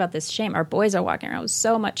talked about this shame, our boys are walking around with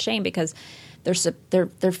so much shame because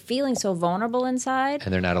they're feeling so vulnerable inside,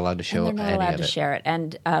 and they're not allowed to show and they're not allowed to share it.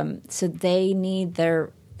 And so they need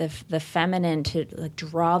the feminine to like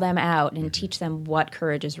draw them out and teach them what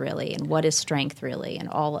courage is really and what is strength really and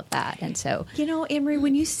all of that. And so, Annmarie,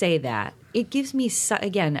 when you say that, it gives me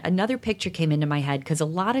again another picture came into my head, because a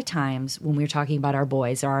lot of times when we're talking about our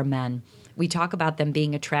boys or our men, we talk about them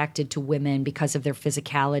being attracted to women because of their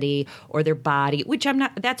physicality or their body, which I'm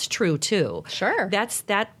not. That's true too. Sure,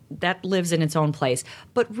 that lives in its own place.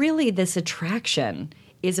 But really, this attraction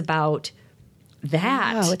is about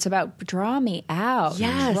that. Oh, it's about draw me out.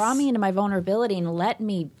 Yes. Draw me into my vulnerability and let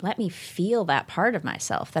me feel that part of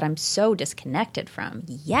myself that I'm so disconnected from.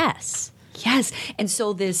 Yes. Yes. And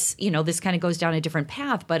so this kind of goes down a different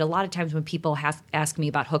path. But a lot of times when people ask me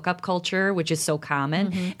about hookup culture, which is so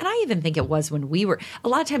common, and I even think it was when a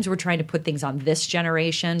lot of times we're trying to put things on this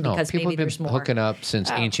generation because people maybe there's more. People have been hooking up since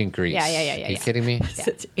ancient Greece. Yeah. Are you kidding me?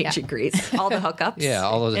 Since ancient Greece. All the hookups. Yeah,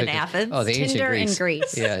 all those in Athens. Oh, the ancient Tinder Greece. in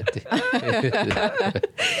Greece. Yeah.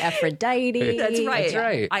 Aphrodite. That's right. That's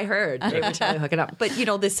right. I heard they were trying to hook it up. But,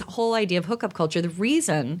 this whole idea of hookup culture, the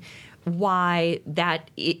reason why that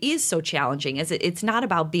is so challenging is it's not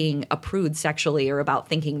about being a prude sexually or about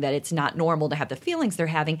thinking that it's not normal to have the feelings they're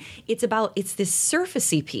having. It's this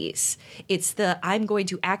surfacey piece. It's I'm going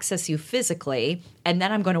to access you physically and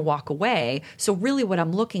then I'm going to walk away. So really what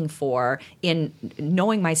I'm looking for in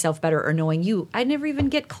knowing myself better or knowing you, I never even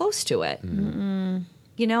get close to it. Mm-hmm.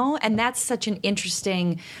 And that's such an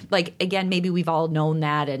interesting, like, again, maybe we've all known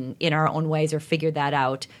that and in our own ways or figured that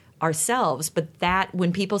out ourselves. But that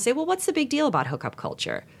when people say, well, what's the big deal about hookup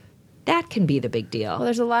culture? That can be the big deal. Well,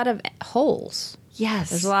 there's a lot of holes. Yes.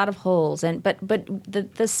 There's a lot of holes. But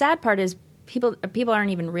the sad part is people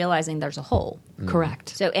aren't even realizing there's a hole. Correct.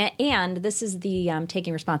 So, and this is the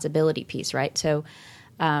taking responsibility piece, right? So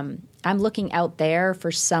I'm looking out there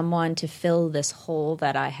for someone to fill this hole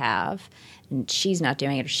that I have, and she's not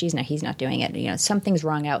doing it, or he's not doing it. Something's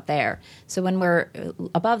wrong out there. So when we're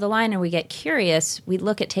above the line and we get curious, we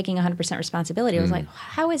look at taking 100% responsibility. I was like,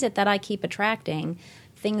 how is it that I keep attracting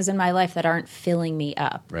things in my life that aren't filling me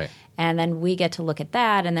up? Right. And then we get to look at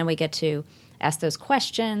that, and then we get to ask those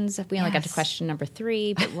questions. We only got to question number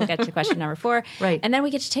 3, but we'll get to question number 4. Right. And then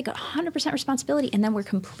we get to take 100% responsibility, and then we're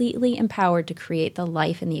completely empowered to create the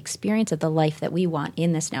life and the experience of the life that we want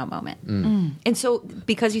in this now moment. And so,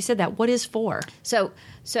 because you said that, what is 4? So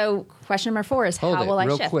question number 4 is Hold how it will I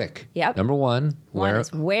real shift? quick. Yep. Number 1, One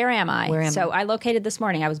is where am I? Where am so I? I located this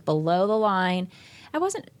morning. I was below the line. I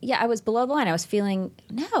was below the line. I was feeling,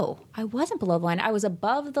 no, I wasn't below the line. I was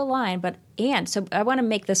above the line, so I want to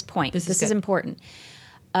make this point. This is important.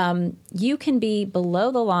 You can be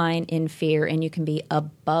below the line in fear, and you can be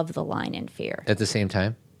above the line in fear. At the same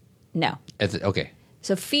time? No. Okay.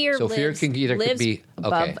 So fear lives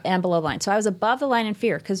above and below the line. So I was above the line in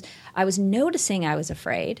fear because I was noticing I was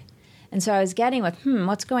afraid. And so I was getting with,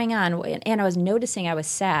 what's going on? And I was noticing I was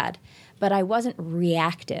sad, but I wasn't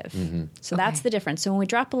reactive. So that's the difference. So when we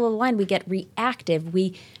drop below the line, we get reactive.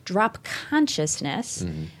 We drop consciousness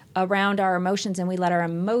around our emotions, and we let our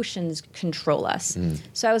emotions control us.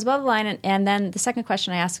 So I was above the line, and then the second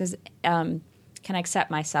question I asked is, can I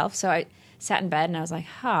accept myself? So I sat in bed, and I was like,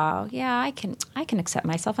 oh, yeah, I can accept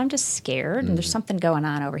myself. I'm just scared, and there's something going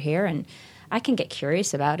on over here, and I can get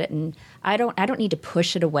curious about it, and I don't need to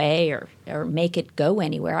push it away or make it go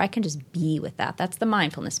anywhere. I can just be with that. That's the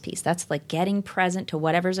mindfulness piece. That's like getting present to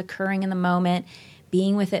whatever's occurring in the moment,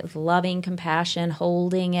 being with it with loving compassion,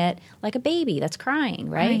 holding it like a baby that's crying,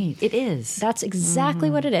 right? It is. That's exactly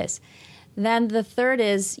what it is. Then the third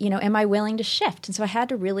is, am I willing to shift? And so I had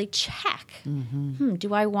to really check.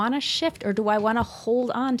 Do I want to shift, or do I want to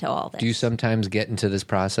hold on to all this? Do you sometimes get into this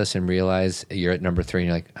process and realize you're at number 3 and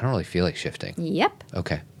you're like, I don't really feel like shifting? Yep.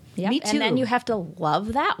 Okay. Yep. Me too. And then you have to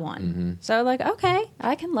love that one. So like, okay,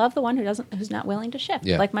 I can love the one who's not willing to shift.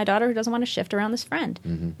 Yeah. Like my daughter who doesn't want to shift around this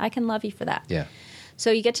friend. I can love you for that. Yeah.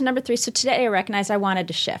 So you get to number 3. So today I recognized I wanted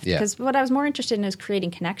to shift Yeah. because what I was more interested in is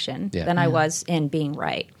creating connection Yeah. than I was in being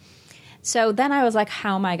right. So then I was like,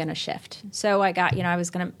 how am I going to shift? So I got, I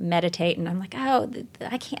was going to meditate, and I'm like, oh,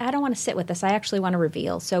 I don't want to sit with this. I actually want to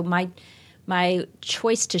reveal. So my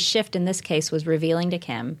choice to shift in this case was revealing to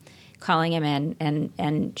Kim, calling him in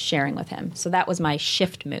and sharing with him. So that was my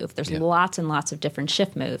shift move. There's lots and lots of different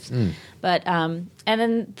shift moves. But and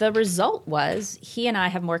then the result was he and I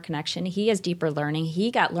have more connection. He has deeper learning.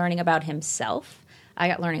 He got learning about himself. I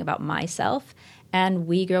got learning about myself. And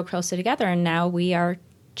we grow closer together, and now we are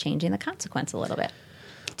changing the consequence a little bit.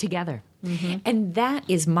 Together. And that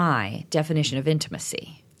is my definition of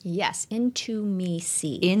intimacy. Yes, into me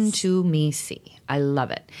see. Into me see. I love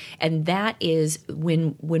it. And that is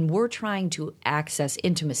when we're trying to access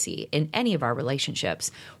intimacy in any of our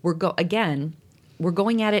relationships, we're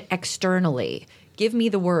going at it externally. Give me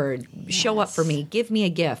the word, show up for me, give me a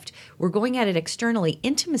gift. We're going at it externally.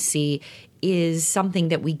 Intimacy is something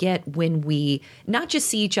that we get when we not just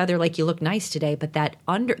see each other like you look nice today, but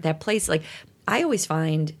that place, like I always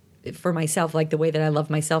find for myself, like the way that I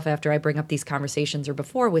love myself after I bring up these conversations or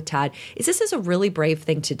before with Todd, is this is a really brave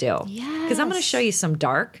thing to do. Yes. Because I'm going to show you some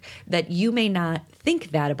dark that you may not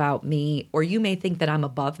think that about me, or you may think that I'm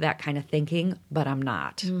above that kind of thinking, but I'm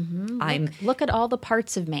not. Look at all the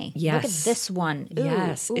parts of me. Yes. Look at this one. Ooh,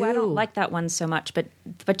 Yes. Ooh, I don't like that one so much, but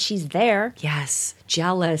she's there. Yes.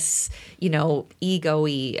 Jealous,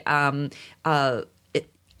 ego-y,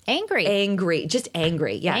 Angry. just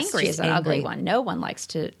angry. Yes, Angry is an ugly one. No one likes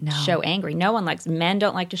to show angry. Men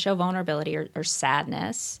don't like to show vulnerability or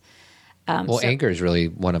sadness. Anger is really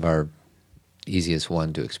one of our easiest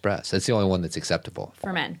one to express. That's the only one that's acceptable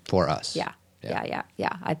for men. For us. Yeah.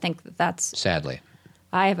 I think that's sadly.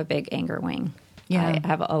 I have a big anger wing. Yeah. I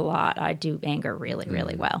have a lot. I do anger really,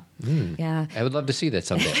 really well. Yeah. I would love to see that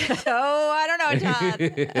someday. Oh, I don't know,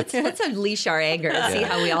 Todd. let's unleash our anger and see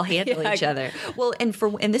how we all handle each other. Well, and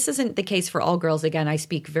this isn't the case for all girls. Again, I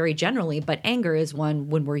speak very generally, but anger is one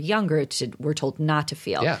when we're younger we're told not to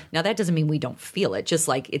feel. Yeah. Now that doesn't mean we don't feel it. Just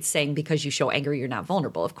like it's saying because you show anger, you're not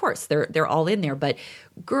vulnerable. Of course, they're all in there. But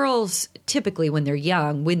girls typically, when they're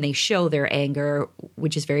young, when they show their anger,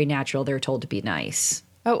 which is very natural, they're told to be nice.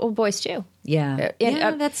 Oh, well, boys too. Yeah.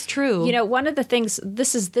 And, That's true. You know, one of the things,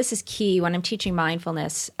 this is key when I'm teaching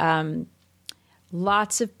mindfulness.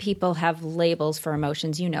 Lots of people have labels for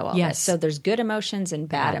emotions. You know all this. So there's good emotions and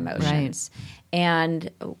bad emotions. Right.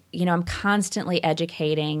 And, you know, I'm constantly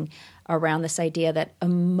educating around this idea that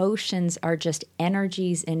emotions are just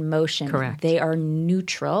energies in motion. Correct. They are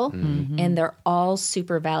neutral and they're all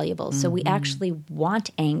super valuable. So we actually want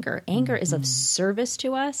anger. Anger is of service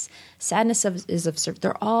to us. Sadness is of service.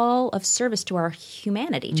 They're all of service to our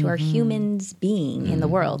humanity, to our humans being in the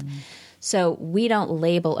world. So we don't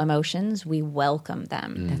label emotions, we welcome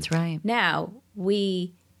them. That's right. Now,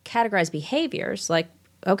 we categorize behaviors like,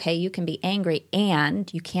 okay, you can be angry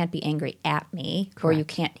and you can't be angry at me, or you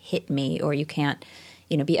can't hit me, or you can't,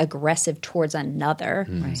 you know, be aggressive towards another.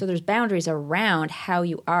 Right. So there's boundaries around how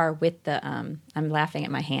you are with the, I'm laughing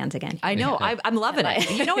at my hands again. I know. I'm loving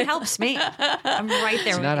it. You know, it helps me. I'm right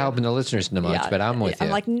there. It's not helping the listeners so much, but I'm with you.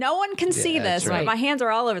 I'm like, no one can see this. Right. My hands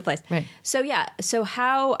are all over the place. Right. So, so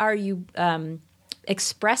how are you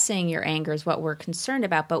expressing your anger is what we're concerned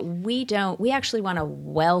about, but we actually want to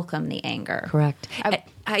welcome the anger. Correct.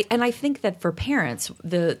 I think that for parents,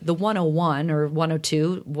 the 101 or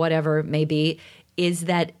 102, whatever it may be, is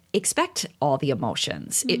that expect all the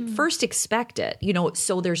emotions. First expect it, you know,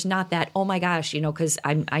 so there's not that, oh my gosh, you know, because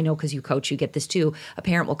I know because you coach, you get this too. A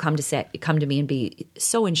parent will come to me and be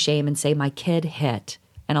so in shame and say, my kid hit.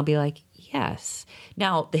 And I'll be like, yes.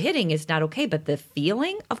 Now, the hitting is not okay, but the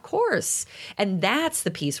feeling, of course. And that's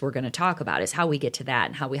the piece we're going to talk about, is how we get to that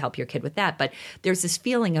and how we help your kid with that. But there's this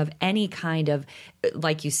feeling of any kind of,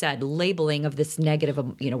 like you said, labeling of this negative,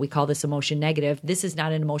 you know, we call this emotion negative. This is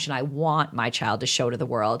not an emotion I want my child to show to the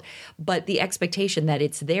world, but the expectation that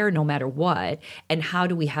it's there no matter what. And how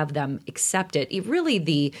do we have them accept it? Really,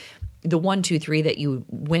 the 1, 2, 3 that you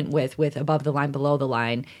went with above the line, below the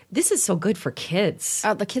line, this is so good for kids.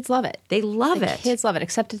 Oh, the kids love it. They love it. Kids love it,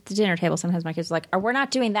 except at the dinner table. Sometimes my kids are like, oh, we're not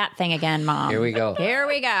doing that thing again, Mom. Here we go. Here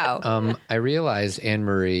we go. I realize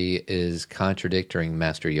Annmarie is contradicting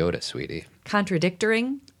Master Yoda, sweetie.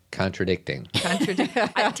 Contradicting. Time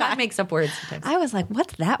makes up words sometimes. I was like,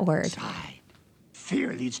 what's that word?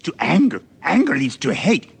 Fear leads to anger. Anger leads to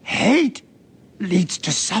hate. Hate leads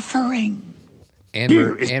to suffering.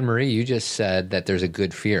 Annmarie, you just said that there's a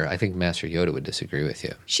good fear. I think Master Yoda would disagree with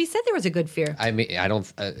you. She said there was a good fear. I mean, I don't.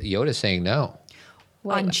 Yoda's saying no.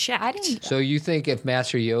 Unchecked. I didn't. So you think if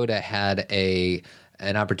Master Yoda had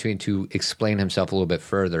an opportunity to explain himself a little bit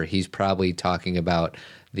further, he's probably talking about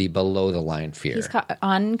the below the line fear.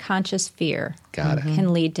 Unconscious fear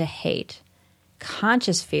can lead to hate.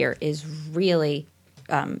 Conscious fear is really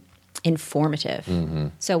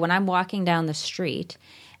informative. So when I'm walking down the street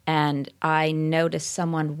and I notice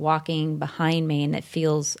someone walking behind me and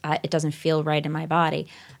it doesn't feel right in my body,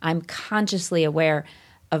 I'm consciously aware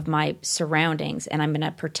of my surroundings, and I'm going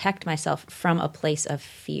to protect myself from a place of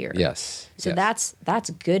fear. Yes. So that's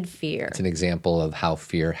good fear. It's an example of how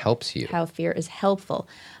fear helps you. How fear is helpful.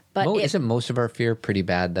 But isn't most of our fear pretty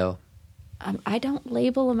bad, though? I don't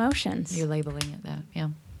label emotions. You're labeling it that, yeah.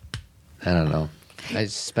 I don't know. I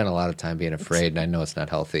spent a lot of time being afraid, and I know it's not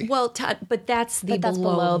healthy. Well, but that's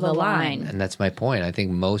below the line. And that's my point. I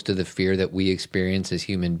think most of the fear that we experience as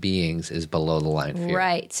human beings is below the line fear.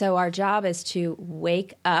 Right. So our job is to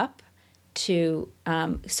wake up to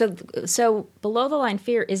so below the line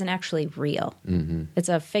fear isn't actually real. It's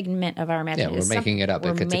a figment of our imagination. Yeah, we're making it up.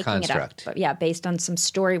 It's a construct. But based on some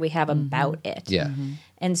story we have about it. Yeah.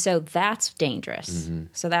 And so that's dangerous.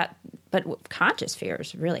 But conscious fear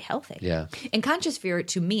is really healthy. Yeah. And conscious fear,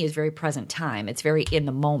 to me, is very present time. It's very in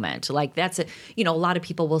the moment. Like a lot of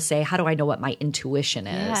people will say, how do I know what my intuition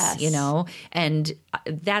is? Yes. You know? And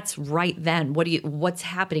that's right then. What's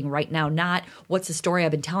happening right now? Not what's the story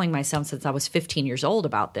I've been telling myself since I was 15 years old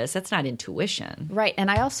about this. That's not intuition. Right.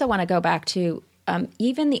 And I also want to go back to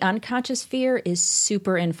even the unconscious fear is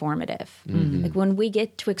super informative. Like when we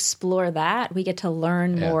get to explore that, we get to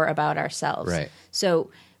learn more about ourselves. Right.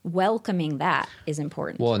 So welcoming that is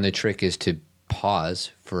important. Well, and the trick is to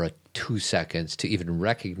pause for 2 seconds to even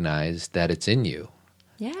recognize that it's in you.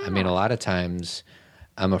 Yeah. I mean, a lot of times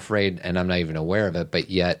I'm afraid and I'm not even aware of it, but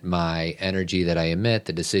yet my energy that I emit,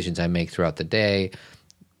 the decisions I make throughout the day,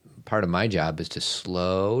 part of my job is to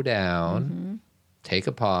slow down, take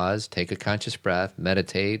a pause, take a conscious breath,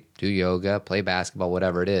 meditate, do yoga, play basketball,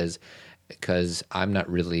 whatever it is, because I'm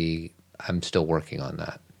still working on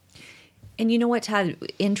that. And you know what, Todd?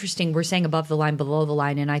 Interesting. We're saying above the line, below the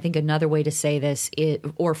line. And I think another way to say this,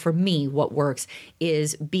 or for me, what works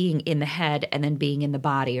is being in the head and then being in the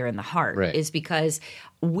body or in the heart. Right. Is because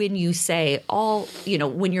when you say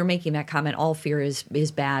when you're making that comment, all fear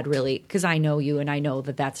is bad, really, because I know you and I know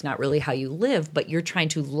that that's not really how you live, but you're trying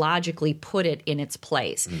to logically put it in its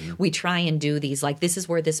place. We try and do these, like, this is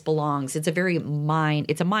where this belongs. It's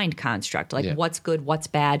a mind construct, like what's good, what's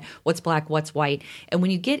bad, what's black, what's white. And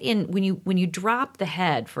when you get in, when you drop the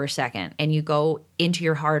head for a second and you go into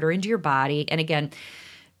your heart or into your body, and again,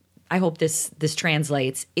 I hope this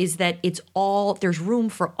translates, is that it's all, there's room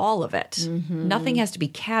for all of it. Nothing has to be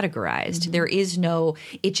categorized. There is no,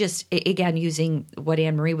 again, using what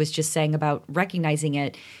Annmarie was just saying about recognizing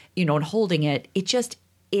it, and holding it, it just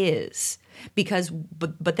is. Because,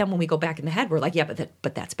 but then when we go back in the head, we're like, yeah,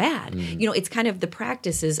 but that's bad. It's kind of the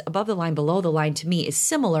practices above the line, below the line, to me is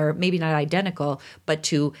similar, maybe not identical, but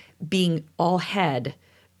to being all head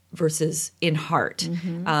versus in heart.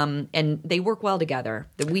 And they work well together.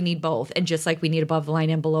 That we need both. And just like we need above the line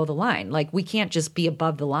and below the line, like we can't just be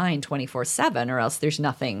above the line 24/7 or else there's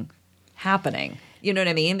nothing happening. You know what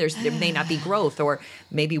I mean? There may not be growth, or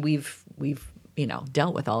maybe we've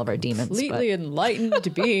dealt with all of our demons. Completely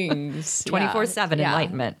enlightened beings. 24/7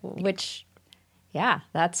 enlightenment. Which,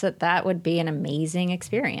 that would be an amazing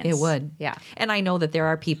experience. It would. Yeah. And I know that there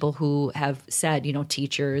are people who have said,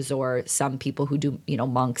 teachers or some people who do,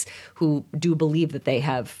 monks who do believe that they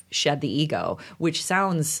have shed the ego, which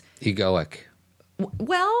sounds Egoic.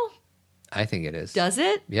 Well, I think it is. Does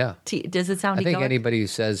it? Yeah. Does it sound I think egoic? anybody who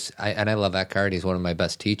says, and I love Eckhart, he's one of my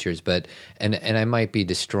best teachers, but, and I might be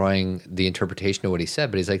destroying the interpretation of what he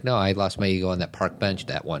said, but he's like, no, I lost my ego on that park bench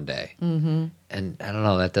that one day. And I don't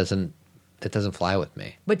know, that doesn't fly with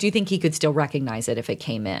me. But do you think he could still recognize it if it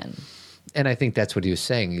came in? And I think that's what he was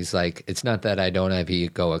saying. He's like, it's not that I don't have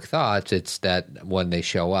egoic thoughts. It's that when they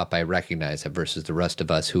show up, I recognize it versus the rest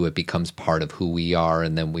of us who it becomes part of who we are.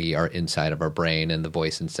 And then we are inside of our brain and the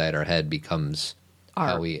voice inside our head becomes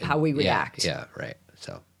how we react. Yeah, right.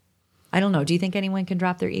 So I don't know. Do you think anyone can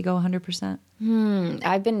drop their ego 100%?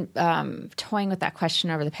 I've been toying with that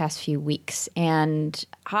question over the past few weeks. And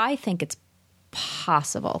I think it's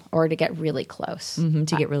possible, or to get really close. To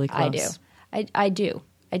get really close. I do.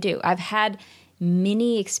 I've had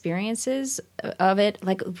many experiences of it,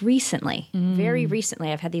 like recently, very recently.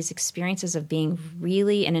 I've had these experiences of being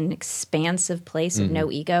really in an expansive place of no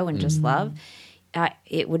ego and just love.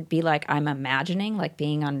 It would be like I'm imagining, like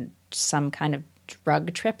being on some kind of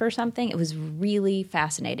drug trip or something. It was really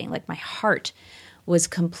fascinating. Like my heart was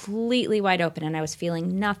completely wide open and I was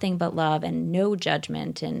feeling nothing but love and no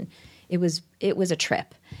judgment, and it was a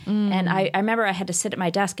trip. And I remember I had to sit at my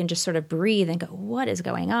desk and just sort of breathe and go, what is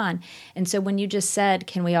going on? And so when you just said,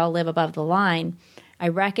 can we all live above the line, I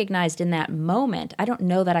recognized in that moment, I don't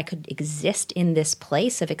know that I could exist in this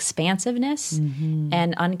place of expansiveness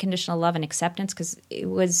and unconditional love and acceptance, because it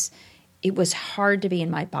was hard to be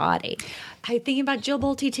in my body. I think about Jill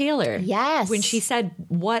Bolte Taylor. Yes. When she said,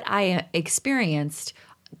 what I experienced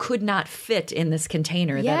could not fit in this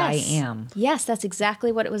container that I am. Yes, that's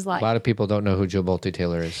exactly what it was like. a lot of people don't know who Jill Bolte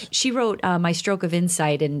Taylor is. She wrote My Stroke of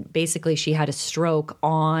Insight, and basically she had a stroke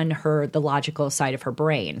on the logical side of her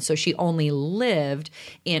brain. So she only lived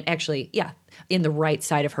in the right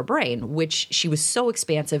side of her brain, which she was so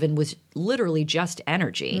expansive and was literally just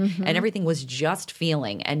energy. And everything was just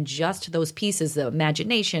feeling and just those pieces, the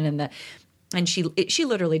imagination and she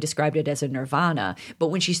literally described it as a nirvana. But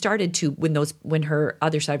when she started to, when her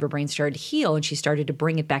other side of her brain started to heal and she started to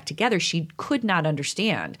bring it back together, she could not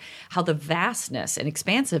understand how the vastness and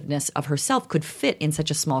expansiveness of herself could fit in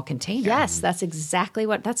such a small container. Yes, that's exactly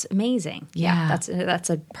that's amazing. Yeah. That's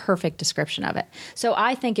a perfect description of it. So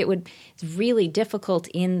I think it's really difficult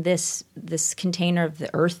in this container of the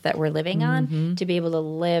earth that we're living on to be able to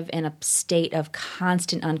live in a state of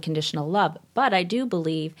constant unconditional love. But I do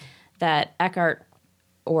believe that Eckhart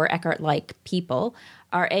or Eckhart-like people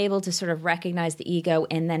are able to sort of recognize the ego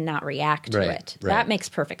and then not react to it. Right. That makes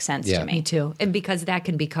perfect sense to me. Me too. And because that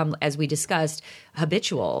can become, as we discussed,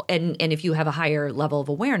 habitual. And if you have a higher level of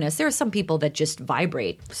awareness, there are some people that just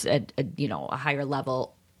vibrate at a higher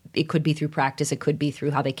level. It could be through practice. It could be through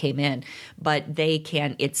how they came in. But they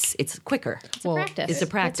can, it's quicker. It's a practice. It's a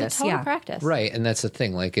practice, It's a total practice. Right, and that's the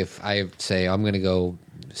thing. Like if I say I'm going to go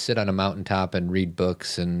sit on a mountaintop and read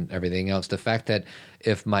books and everything else, the fact that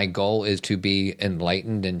if my goal is to be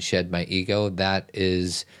enlightened and shed my ego, that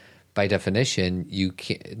is, by definition,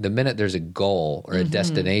 the minute there's a goal or a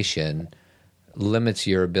destination, limits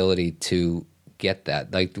your ability to get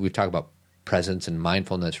that. Like we talk about presence and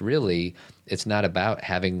mindfulness, really, it's not about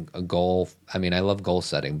having a goal. I mean, I love goal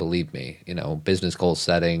setting, believe me, business goal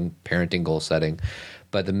setting, parenting goal setting.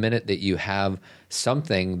 But the minute that you have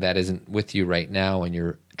something that isn't with you right now and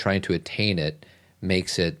you're trying to attain it,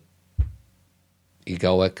 makes it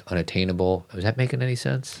egoic, unattainable. Is that making any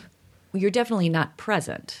sense? You're definitely not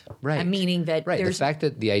present. Right. Meaning that right. there's... The fact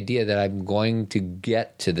that the idea that I'm going to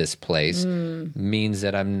get to this place means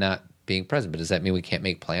that I'm not being present. But does that mean we can't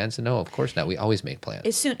make plans? No, of course not. We always make plans.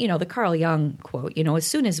 As soon, the Carl Jung quote, as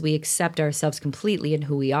soon as we accept ourselves completely in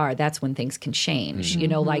who we are, that's when things can change.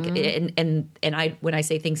 And I, when I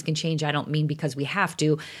say things can change, I don't mean because we have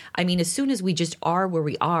to. I mean, as soon as we just are where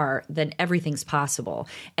we are, then everything's possible.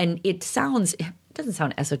 And it doesn't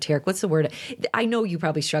sound esoteric. What's the word? I know you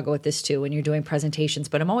probably struggle with this too when you're doing presentations,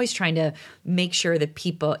 but I'm always trying to make sure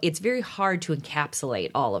that it's very hard to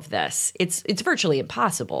encapsulate all of this. It's virtually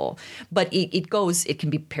impossible, but it can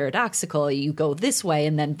be paradoxical. You go this way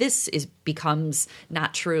and then this becomes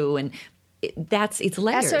not true. And it's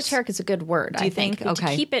layers. Esoteric is a good word. Do you think? Okay.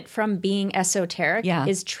 To keep it from being esoteric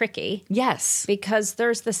is tricky. Yes. Because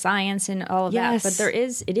there's the science and all of that. But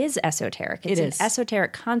it is esoteric. It's an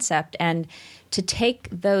esoteric concept. And to take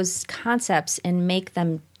those concepts and make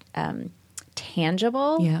them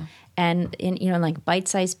tangible and in like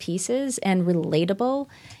bite-sized pieces and relatable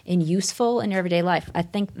and useful in your everyday life, I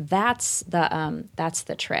think that's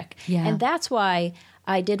the trick. Yeah. And that's why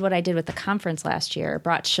I did what I did with the conference last year,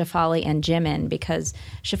 brought Shefali and Jim in, because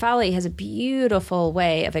Shefali has a beautiful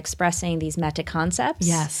way of expressing these meta concepts.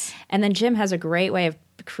 Yes. And then Jim has a great way of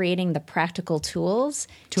creating the practical tools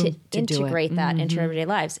to integrate that into everyday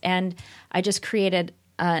lives. And I just created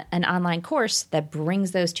an online course that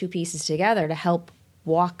brings those two pieces together to help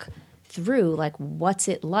walk through, like, what's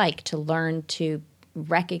it like to learn to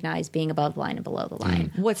recognize being above the line and below the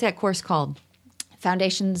line. What's that course called?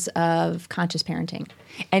 Foundations of Conscious Parenting.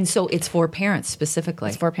 And so it's for parents specifically?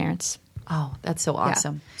 It's for parents. Oh, that's so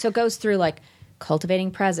awesome. Yeah. So it goes through like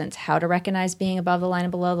cultivating presence, how to recognize being above the line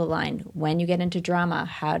and below the line. When you get into drama,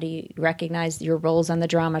 how do you recognize your roles on the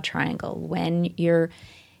drama triangle? When you're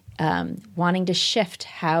wanting to shift,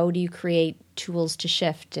 how do you create tools to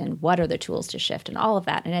shift, and what are the tools to shift, and all of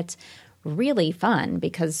that. And it's really fun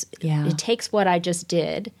because it takes what I just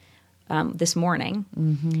did this morning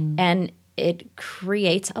and it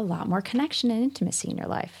creates a lot more connection and intimacy in your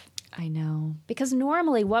life. I know. Because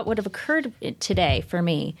normally what would have occurred today for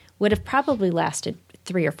me would have probably lasted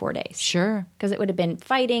 3 or 4 days. Sure. Because it would have been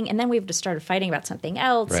fighting, and then we would have started fighting about something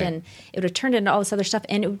else, and it would have turned into all this other stuff.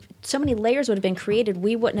 And so many layers would have been created,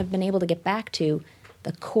 we wouldn't have been able to get back to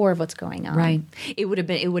the core of what's going on. Right. It would have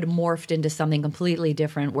morphed into something completely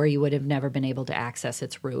different where you would have never been able to access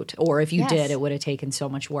its root. Or if you did, it would have taken so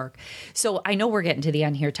much work. So I know we're getting to the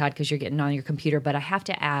end here, Todd, because you're getting on your computer, but I have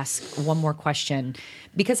to ask one more question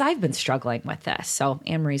because I've been struggling with this. So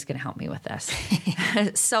Annmarie's going to help me with this.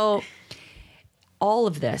 So all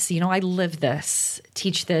of this, I live this,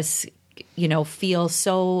 teach this, feel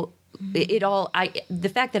so...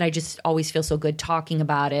 the fact that I just always feel so good talking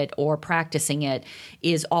about it or practicing it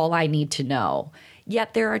is all I need to know.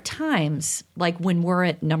 Yet there are times like when we're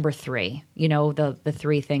at number 3, the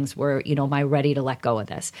 3 things where, am I ready to let go of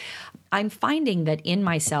this? I'm finding that in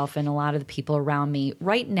myself and a lot of the people around me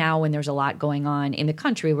right now, when there's a lot going on in the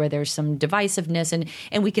country where there's some divisiveness,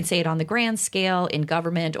 and we can say it on the grand scale in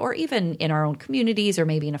government or even in our own communities or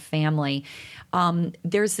maybe in a family,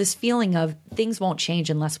 there's this feeling of things won't change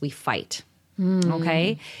unless we fight.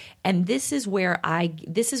 Okay. And this is where I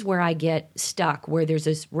get stuck, where there's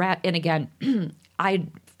this and again,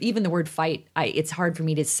 even the word fight, it's hard for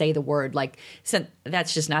me to say the word, like, so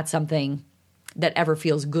that's just not something that ever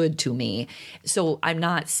feels good to me. So I'm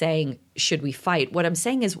not saying, should we fight? What I'm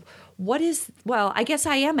saying is, I guess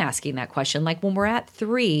I am asking that question. Like when we're at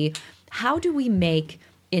 3, how do we make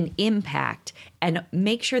an impact and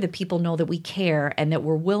make sure that people know that we care and that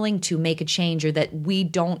we're willing to make a change, or that we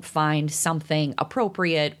don't find something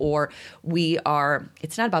appropriate, or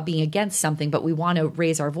it's not about being against something, but we want to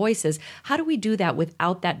raise our voices. How do we do that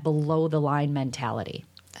without that below the line mentality?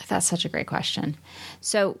 That's such a great question.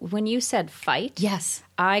 So when you said fight, yes,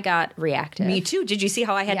 I got reactive. Me too. Did you see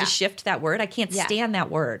how I had to shift that word? I can't stand that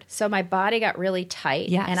word. So my body got really tight,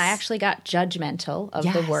 and I actually got judgmental of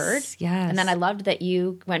the word. Yes. And then I loved that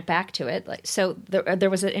you went back to it. So there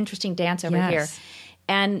was an interesting dance over here.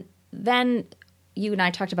 And then you and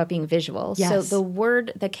I talked about being visual. Yes. So the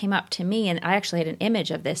word that came up to me, and I actually had an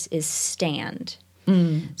image of this, is stand.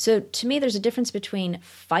 So to me, there's a difference between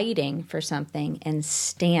fighting for something and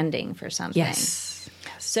standing for something. Yes.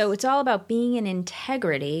 So it's all about being in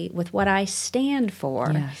integrity with what I stand for.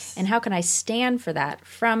 Yes. And how can I stand for that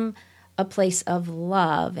from a place of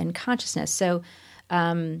love and consciousness? So,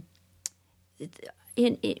 in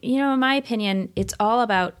my opinion, it's all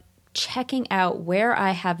about checking out where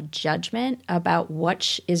I have judgment about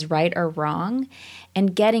what is right or wrong,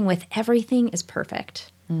 and getting with everything is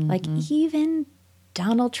perfect. Like even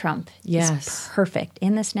Donald Trump is perfect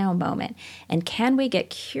in this now moment? And can we get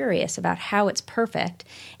curious about how it's perfect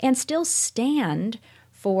and still stand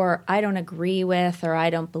for I don't agree with, or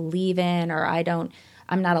I don't believe in, or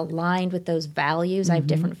I'm not aligned with those values. I have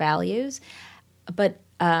different values. But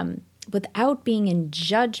without being in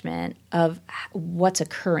judgment of what's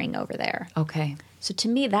occurring over there. Okay. So to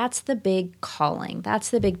me, that's the big calling. That's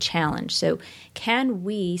the big challenge. So can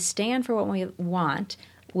we stand for what we want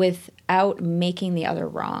without making the other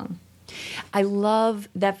wrong? I love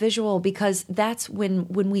that visual, because that's when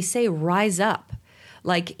we say rise up.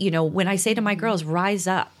 Like, when I say to my girls, rise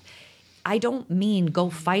up, I don't mean go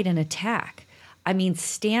fight and attack. I mean,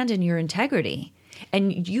 stand in your integrity.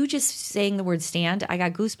 And you just saying the word stand, I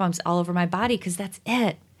got goosebumps all over my body, because that's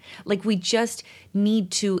it. Like, we just need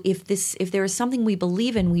to, if there is something we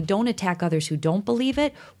believe in, we don't attack others who don't believe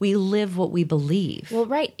it. We live what we believe. Well,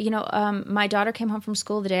 right. My daughter came home from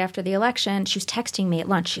school the day after the election. She was texting me at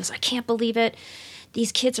lunch. She was like, I can't believe it.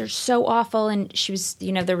 These kids are so awful. And she was,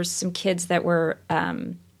 there was some kids that were,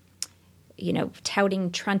 touting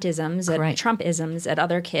Trumpisms at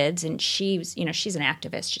other kids. And she's an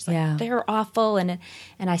activist. She's like, they're awful. And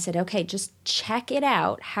I said, okay, just check it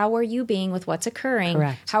out. How are you being with what's occurring?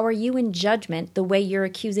 Correct. How are you in judgment the way you're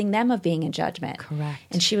accusing them of being in judgment? Correct.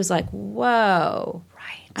 And she was like, whoa,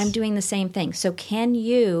 right. I'm doing the same thing. So can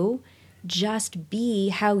you just be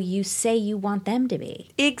how you say you want them to be?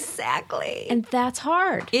 Exactly. And that's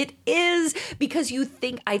hard. It is, because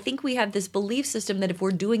I think we have this belief system that if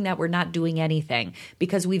we're doing that, we're not doing anything,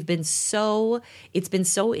 because it's been so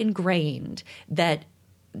ingrained that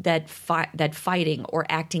fighting or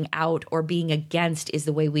acting out or being against is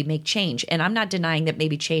the way we make change. And I'm not denying that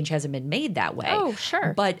maybe change hasn't been made that way. Oh,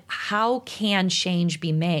 sure. But how can change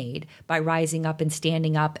be made? By rising up and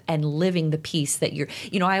standing up and living the peace that you're,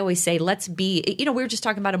 I always say, let's be, we were just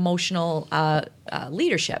talking about emotional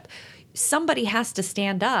leadership. Somebody has to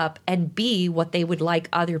stand up and be what they would like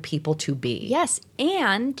other people to be. Yes,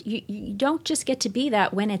 and you don't just get to be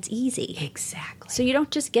that when it's easy. Exactly. So you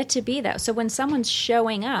don't just get to be that. So when someone's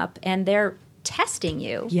showing up and they're testing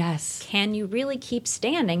you, yes, can you really keep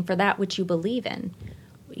standing for that which you believe in?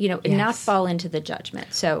 And not fall into the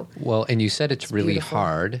judgment. So well, and you said it's really beautiful.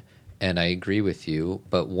 hard. And I agree with you,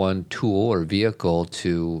 but one tool or vehicle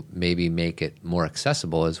to maybe make it more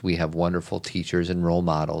accessible is we have wonderful teachers and role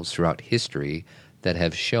models throughout history that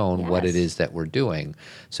have shown what it is that we're doing.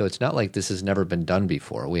 So it's not like this has never been done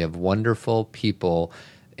before. We have wonderful people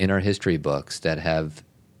in our history books that have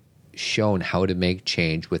shown how to make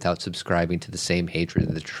change without subscribing to the same hatred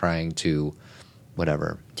that they're trying to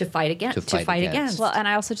to fight against. Well, and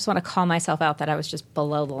I also just want to call myself out that I was just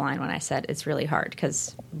below the line when I said it's really hard,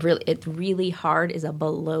 because really hard is a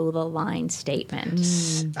below the line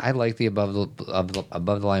statement. I like the above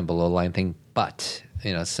the line, below the line thing, but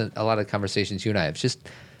a lot of conversations you and I have,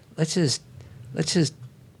 let's just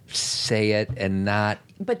say it and not.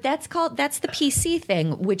 But that's the PC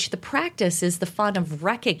thing, which the practice is the fun of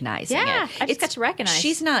recognizing it. Yeah, I just got to recognize.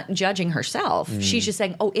 She's not judging herself. She's just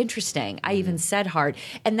saying, oh, interesting. I even said hard.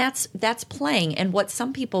 And that's playing. And what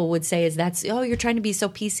some people would say is you're trying to be so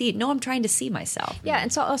PC. No, I'm trying to see myself. Yeah,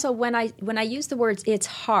 and so also when I use the words it's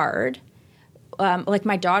hard, like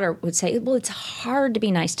my daughter would say, well, it's hard to be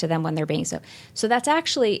nice to them when they're being so. So that's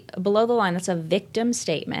actually below the line. That's a victim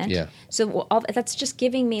statement. Yeah. So that's just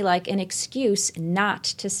giving me like an excuse not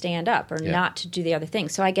to stand up or not to do the other thing.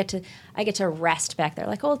 So I get to rest back there,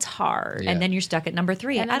 like, oh, it's hard. And then you're stuck at number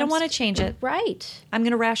 3. And I don't want to change it. Right. I'm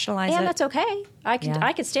going to rationalize it. And that's okay. I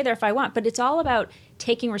could stay there if I want, but it's all about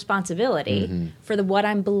taking responsibility for what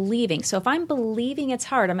I'm believing. So if I'm believing it's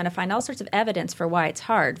hard, I'm going to find all sorts of evidence for why it's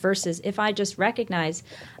hard, versus if I just recognize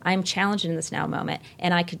I'm challenged in this now moment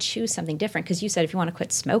and I could choose something different. Because you said if you want to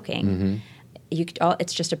quit smoking,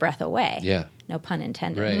 it's just a breath away. Yeah. No pun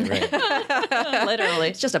intended. Right. Literally.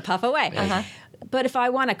 It's just a puff away. Uh-huh. But if I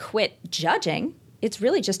want to quit judging, it's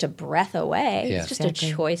really just a breath away. Yeah. It's just a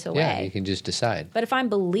choice away. Yeah, you can just decide. But if I'm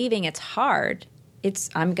believing it's hard,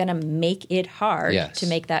 I'm going to make it hard to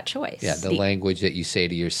make that choice. Yeah, the language that you say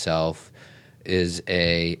to yourself is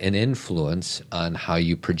an influence on how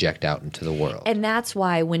you project out into the world. And that's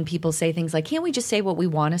why when people say things like, can't we just say what we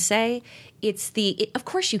want to say? Of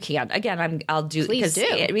course you can. Again, I'll do. Please do.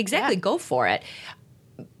 Exactly, go for it.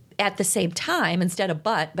 At the same time, instead of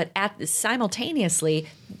but simultaneously,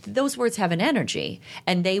 those words have an energy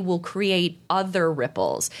and they will create other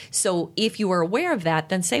ripples. So if you are aware of that,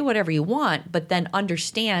 then say whatever you want, but then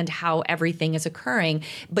understand how everything is occurring.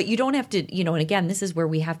 But you don't have to, and again, this is where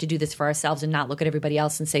we have to do this for ourselves and not look at everybody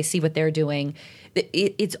else and say, see what they're doing.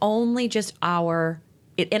 It's only just our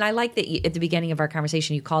And I like that at the beginning of our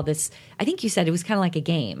conversation, you called this, I think you said it was kind of like a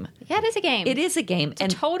game. Yeah, it is a game. It is a game. It's a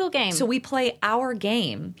total game. So we play our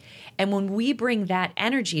game. And when we bring that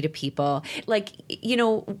energy to people, like,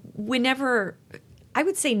 whenever, I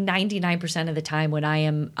would say 99% of the time when I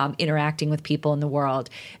am interacting with people in the world,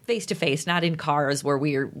 face to face, not in cars where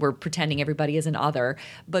we're pretending everybody is an other,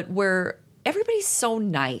 but where everybody's so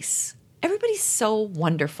nice. Everybody's so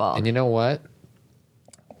wonderful. And you know what?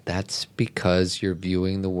 That's because you're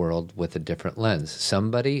viewing the world with a different lens.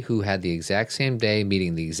 Somebody who had the exact same day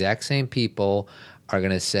meeting the exact same people are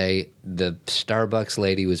going to say, the Starbucks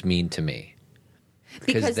lady was mean to me.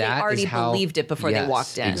 Because they already believed it before they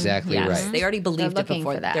walked in. Exactly right. They already believed it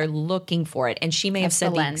before. They're looking for it. And she may have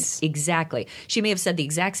said exactly. She may have said the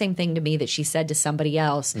exact same thing to me that she said to somebody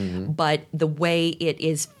else, but the way it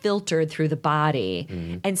is filtered through the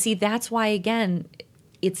body. And see, that's why, again,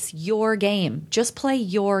 it's your game. Just play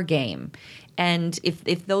your game. And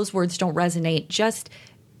if those words don't resonate, just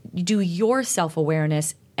do your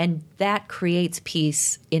self-awareness, and that creates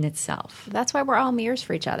peace in itself. That's why we're all mirrors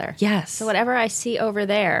for each other. Yes. So whatever I see over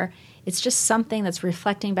there, it's just something that's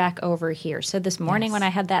reflecting back over here. So this morning when I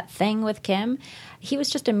had that thing with Kim, he was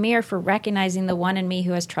just a mirror for recognizing the one in me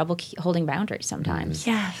who has trouble holding boundaries sometimes.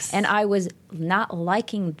 Yes. And I was not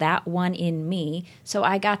liking that one in me, so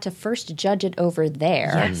I got to first judge it over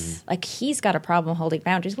there. Yes. Like, he's got a problem holding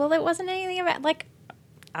boundaries. Well, it wasn't anything about, like,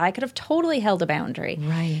 I could have totally held a boundary.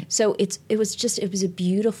 Right. So it was a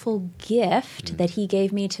beautiful gift that he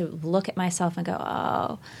gave me to look at myself and go,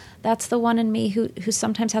 oh, that's the one in me who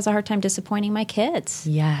sometimes has a hard time disappointing my kids.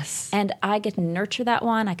 Yes. And I get to nurture that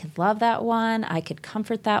one. I could love that one. I could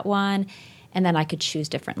comfort that one. And then I could choose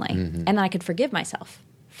differently. And then I could forgive myself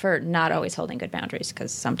for not always holding good boundaries,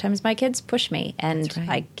 because sometimes my kids push me and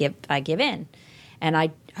I give in. And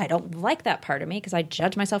I don't like that part of me because I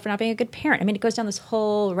judge myself for not being a good parent. I mean, it goes down this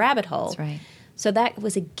whole rabbit hole. That's right. So that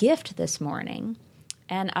was a gift this morning,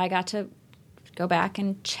 and I got to go back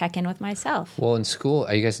and check in with myself. Well, in school,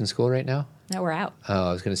 are you guys in school right now? No, we're out. Oh,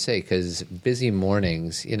 I was going to say, because busy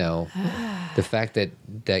mornings, the fact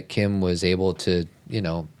that Kim was able to,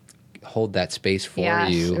 hold that space for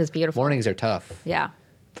you. It was beautiful. Mornings are tough. Yeah.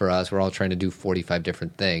 For us, we're all trying to do 45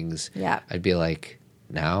 different things. Yeah. I'd be like,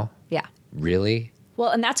 now? Yeah. Really?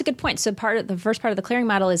 Well, and that's a good point. So the first part of the clearing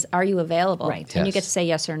model is, are you available? Right. And you get to say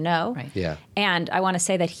yes or no. Right. Yeah. And I want to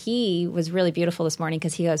say that he was really beautiful this morning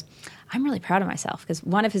because he goes, I'm really proud of myself, because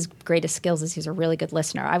one of his greatest skills is he's a really good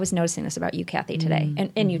listener. I was noticing this about you, Kathy, today.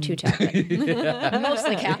 And you too, Kathy.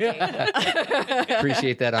 Mostly Kathy.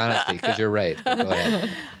 Appreciate that honesty, because you're right. Go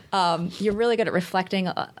ahead. You're really good at reflecting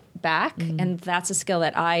back, and that's a skill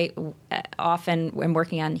that I often am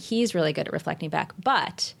working on. He's really good at reflecting back,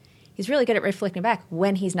 but he's really good at reflecting back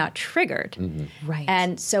when he's not triggered. Right.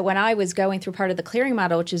 And so when I was going through part of the clearing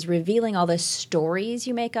model, which is revealing all the stories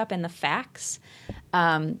you make up and the facts,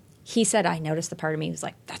 he said, I noticed the part of me who was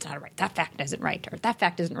like, that's not right. That fact isn't right. Or that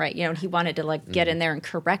fact isn't right. And he wanted to get in there and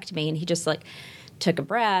correct me. And he just took a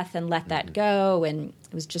breath and let that go. And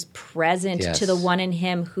it was just present to the one in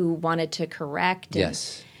him who wanted to correct.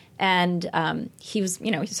 And he was,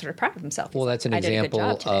 he's sort of proud of himself. Well, that's an example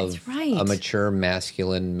of a mature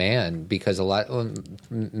masculine man, because a lot,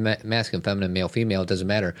 masculine, feminine, male, female, it doesn't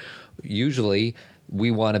matter. Usually we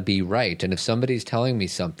want to be right. And if somebody's telling me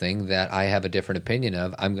something that I have a different opinion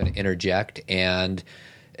of, I'm going to interject and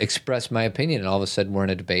express my opinion. And all of a sudden we're in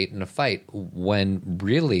a debate and a fight, when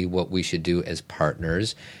really what we should do as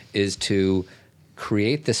partners is to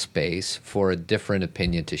create the space for a different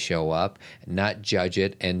opinion to show up, not judge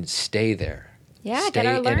it, and stay there. Yeah, stay get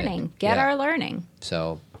our learning. Our learning.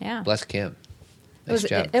 So, yeah. Bless Kim. Nice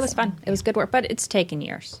job. It was fun. It was good work, but it's taken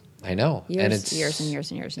years. I know. Years and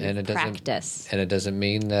years of practice. And it doesn't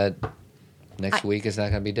mean that next week is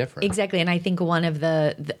not going to be different. Exactly. And I think one of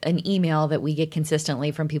an email that we get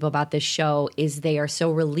consistently from people about this show is they are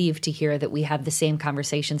so relieved to hear that we have the same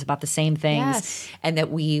conversations about the same things, and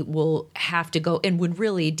that we will have to go, and when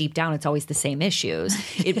really deep down it's always the same issues.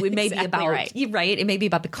 It may be about right. It may be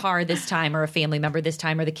about the car this time, or a family member this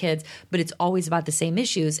time, or the kids, but it's always about the same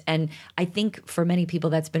issues. And I think for many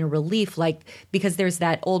people that's been a relief, because there's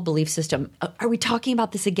that old belief system, are we talking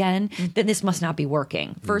about this again? Then this must not be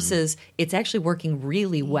working. Versus it's actually working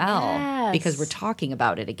really well because we're talking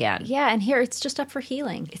about it again. Yeah, and here it's just up for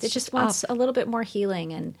healing. It just wants a little bit more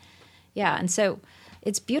healing, and so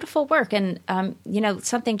it's beautiful work. And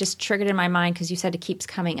something just triggered in my mind because you said it keeps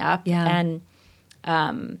coming up. Yeah.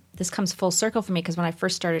 And this comes full circle for me, because when I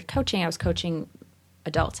first started coaching, I was coaching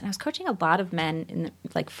adults. And I was coaching a lot of men in the,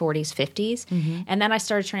 like 40s, 50s. And then I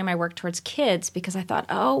started turning my work towards kids because I thought,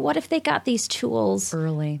 oh, what if they got these tools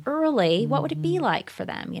early? What would it be like for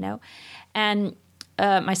them, And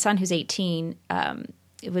my son, who's 18,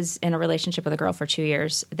 was in a relationship with a girl for 2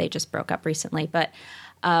 years. They just broke up recently. But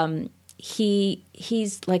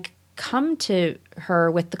he's like come to her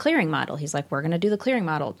with the clearing model. He's like, we're going to do the clearing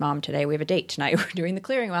model. Mom, today we have a date. Tonight we're doing the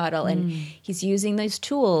clearing model. And he's using those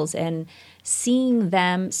tools and seeing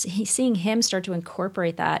him start to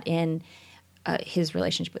incorporate that in his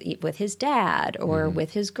relationship with his dad or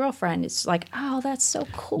with his girlfriend. It's like, oh, that's so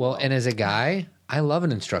cool. Well, and as a guy, I love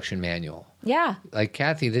an instruction manual. Yeah. Like,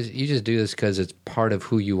 Kathy, you just do this because it's part of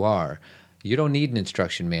who you are. You don't need an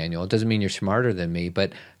instruction manual. It doesn't mean you're smarter than me,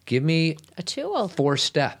 but give me a tool. 4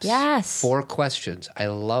 steps. Yes. 4 questions. I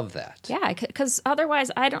love that. Yeah, because otherwise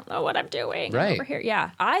I don't know what I'm doing over here. Yeah,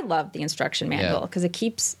 I love the instruction manual because it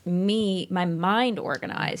keeps my mind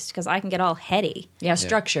organized because I can get all heady. Yeah,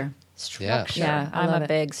 structure. Structure. Yeah, I'm a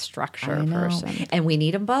big structure person. And we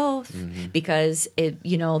need them both because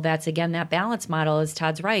that's again that balance model, as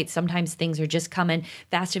Todd's right. Sometimes things are just coming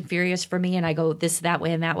fast and furious for me and I go this, that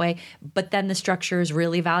way and that way. But then the structure is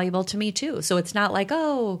really valuable to me too. So it's not like,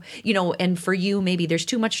 and for you, maybe there's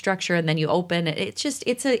too much structure and then you open it. It's just,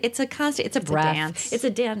 it's a constant, it's a breath. Dance. It's a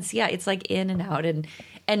dance. Yeah. It's like in and out.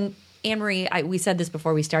 And Annmarie, we said this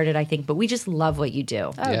before we started, I think, but we just love what you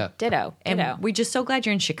do. Oh, yeah. Ditto. And we're just so glad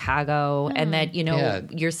you're in Chicago and that,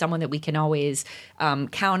 you're someone that we can always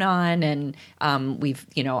count on. And we've,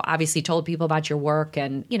 obviously told people about your work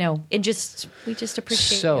and, we just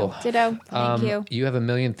appreciate you. Ditto. Thank you. You have a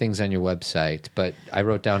million things on your website, but I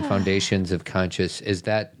wrote down Foundations of Conscious.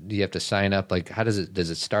 Do you have to sign up? Like, how does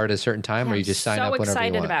it start at a certain time or you just sign up whenever you want?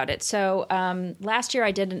 I'm so excited about it. So last year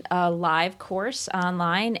I did a live course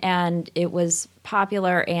online and it was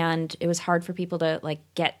popular and it was hard for people to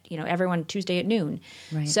get, everyone Tuesday at noon.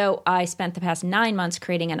 Right. So I spent the past 9 months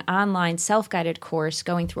creating an online self-guided course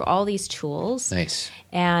going through all these tools. Nice.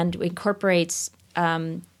 And it incorporates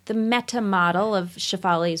the meta model of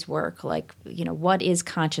Shefali's work, what is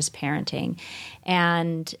conscious parenting?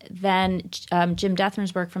 And then Jim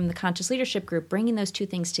Dethmer's work from the Conscious Leadership Group, bringing those two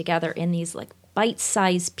things together in these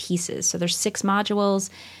bite-sized pieces. So there's 6 modules.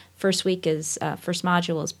 First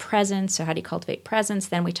module is presence. So how do you cultivate presence?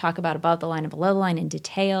 Then we talk about above the line and below the line in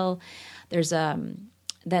detail. There's a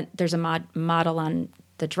model on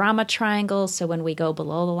the drama triangle. So when we go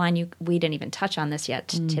below the line, we didn't even touch on this yet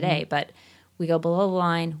today, but we go below the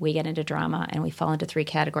line, we get into drama, and we fall into 3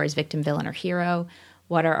 categories: victim, villain, or hero.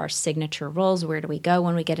 What are our signature roles? Where do we go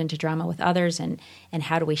when we get into drama with others? And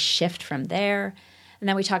how do we shift from there? And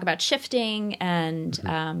then we talk about shifting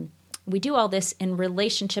and we do all this in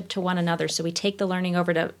relationship to one another. So we take the learning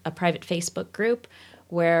over to a private Facebook group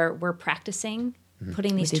where we're practicing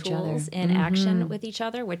putting these tools in action with each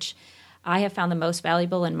other, which I have found the most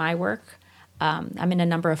valuable in my work. I'm in a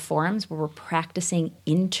number of forums where we're practicing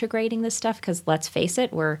integrating this stuff because let's face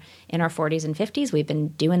it, we're in our 40s and 50s. We've been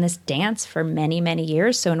doing this dance for many, many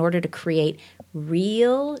years. So in order to create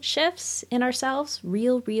real shifts in ourselves,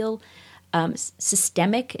 real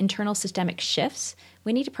internal systemic shifts,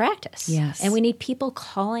 we need to practice. Yes. And we need people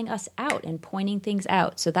calling us out and pointing things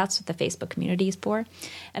out. So that's what the Facebook community is for.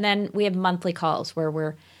 And then we have monthly calls where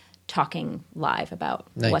we're talking live about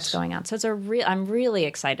what's going on. So it's I'm really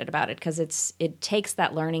excited about it because it takes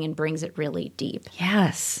that learning and brings it really deep.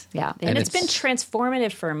 Yes. Yeah. And it's been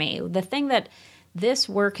transformative for me. The thing that this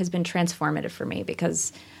work has been transformative for me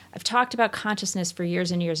because I've talked about consciousness for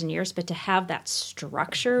years and years and years, but to have that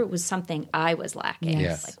structure was something I was lacking.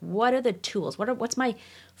 Yes. What are the tools? What's my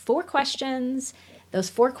 4 questions? Those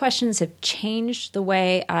 4 questions have changed the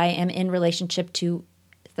way I am in relationship to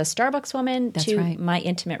the Starbucks woman my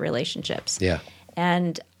intimate relationships. Yeah.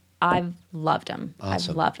 And I've loved them.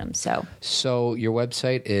 Awesome. I've loved them. So your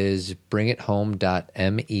website is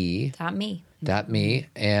bringithome.me. .me. .me,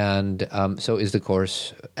 and so is the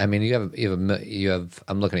course. I mean, you have.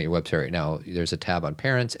 I'm looking at your website right now. There's a tab on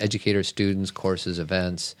parents, educators, students, courses,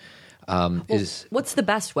 events. What's the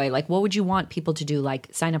best way? What would you want people to do?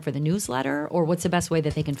 Sign up for the newsletter, or what's the best way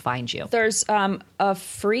that they can find you? There's a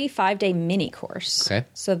free 5-day mini course. Okay,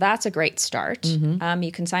 so that's a great start.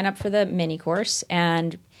 You can sign up for the mini course,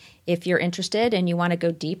 and if you're interested and you want to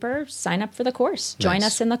go deeper, sign up for the course. Join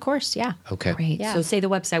us in the course. Yeah. Okay. Great. Yeah. So say the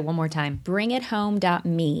website one more time.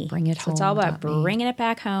 Bringithome.me. Bringithome.me. It's all about bringing it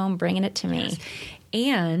back home, bringing it to me.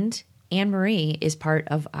 And Annmarie is part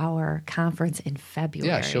of our conference in February.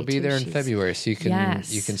 Yeah, she'll be there in February, so you can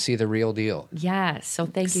see the real deal. Yes. So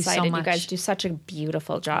thank you so much. You guys do such a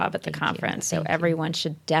beautiful job at the conference, so everyone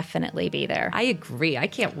should definitely be there. I agree. I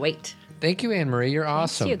can't wait. Thank you, Annmarie. You're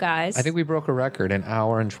awesome. you guys. I think we broke a record, an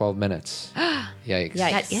hour and 12 minutes. Yikes.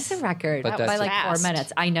 That is a record. But By that's like 4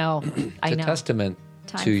 minutes. I know. It's a testament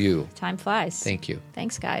to you. Time flies. Thank you.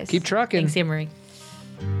 Thanks, guys. Keep trucking. Thanks, Annmarie.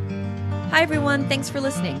 Hi, everyone. Thanks for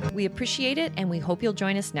listening. We appreciate it, and we hope you'll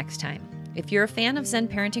join us next time. If you're a fan of Zen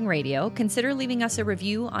Parenting Radio, consider leaving us a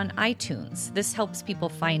review on iTunes. This helps people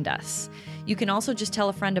find us. You can also just tell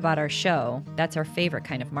a friend about our show. That's our favorite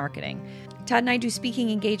kind of marketing. Todd and I do speaking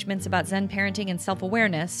engagements about Zen parenting and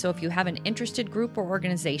self-awareness, so if you have an interested group or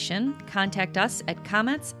organization, contact us at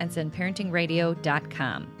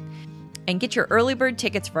comments@zenparentingradio.com. And get your early bird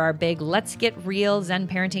tickets for our big Let's Get Real Zen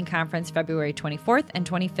Parenting Conference February 24th and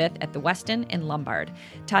 25th at the Westin in Lombard.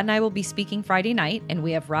 Todd and I will be speaking Friday night, and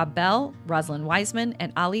we have Rob Bell, Rosalind Wiseman,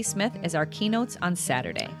 and Ali Smith as our keynotes on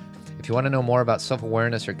Saturday. If you want to know more about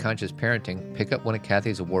self-awareness or conscious parenting, pick up one of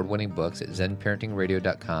Kathy's award-winning books at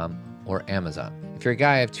zenparentingradio.com or Amazon. If you're a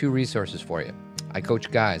guy, I have 2 resources for you. I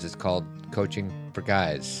coach guys. It's called Coaching for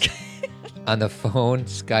Guys. On the phone,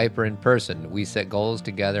 Skype, or in person, we set goals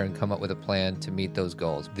together and come up with a plan to meet those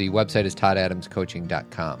goals. The website is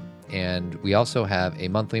toddadamscoaching.com. And we also have a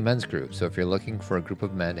monthly men's group. So if you're looking for a group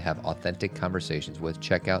of men to have authentic conversations with,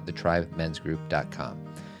 check out thetribemensgroup.com.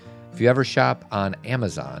 If you ever shop on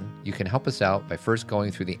Amazon, you can help us out by first going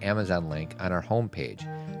through the Amazon link on our homepage.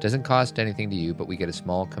 It doesn't cost anything to you, but we get a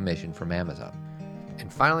small commission from Amazon.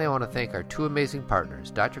 And finally, I want to thank our 2 amazing partners,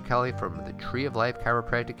 Dr. Kelly from the Tree of Life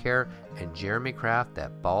Chiropractic Care and Jeremy Kraft,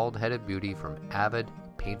 that bald-headed beauty from Avid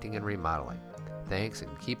Painting and Remodeling. Thanks,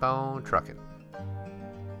 and keep on trucking.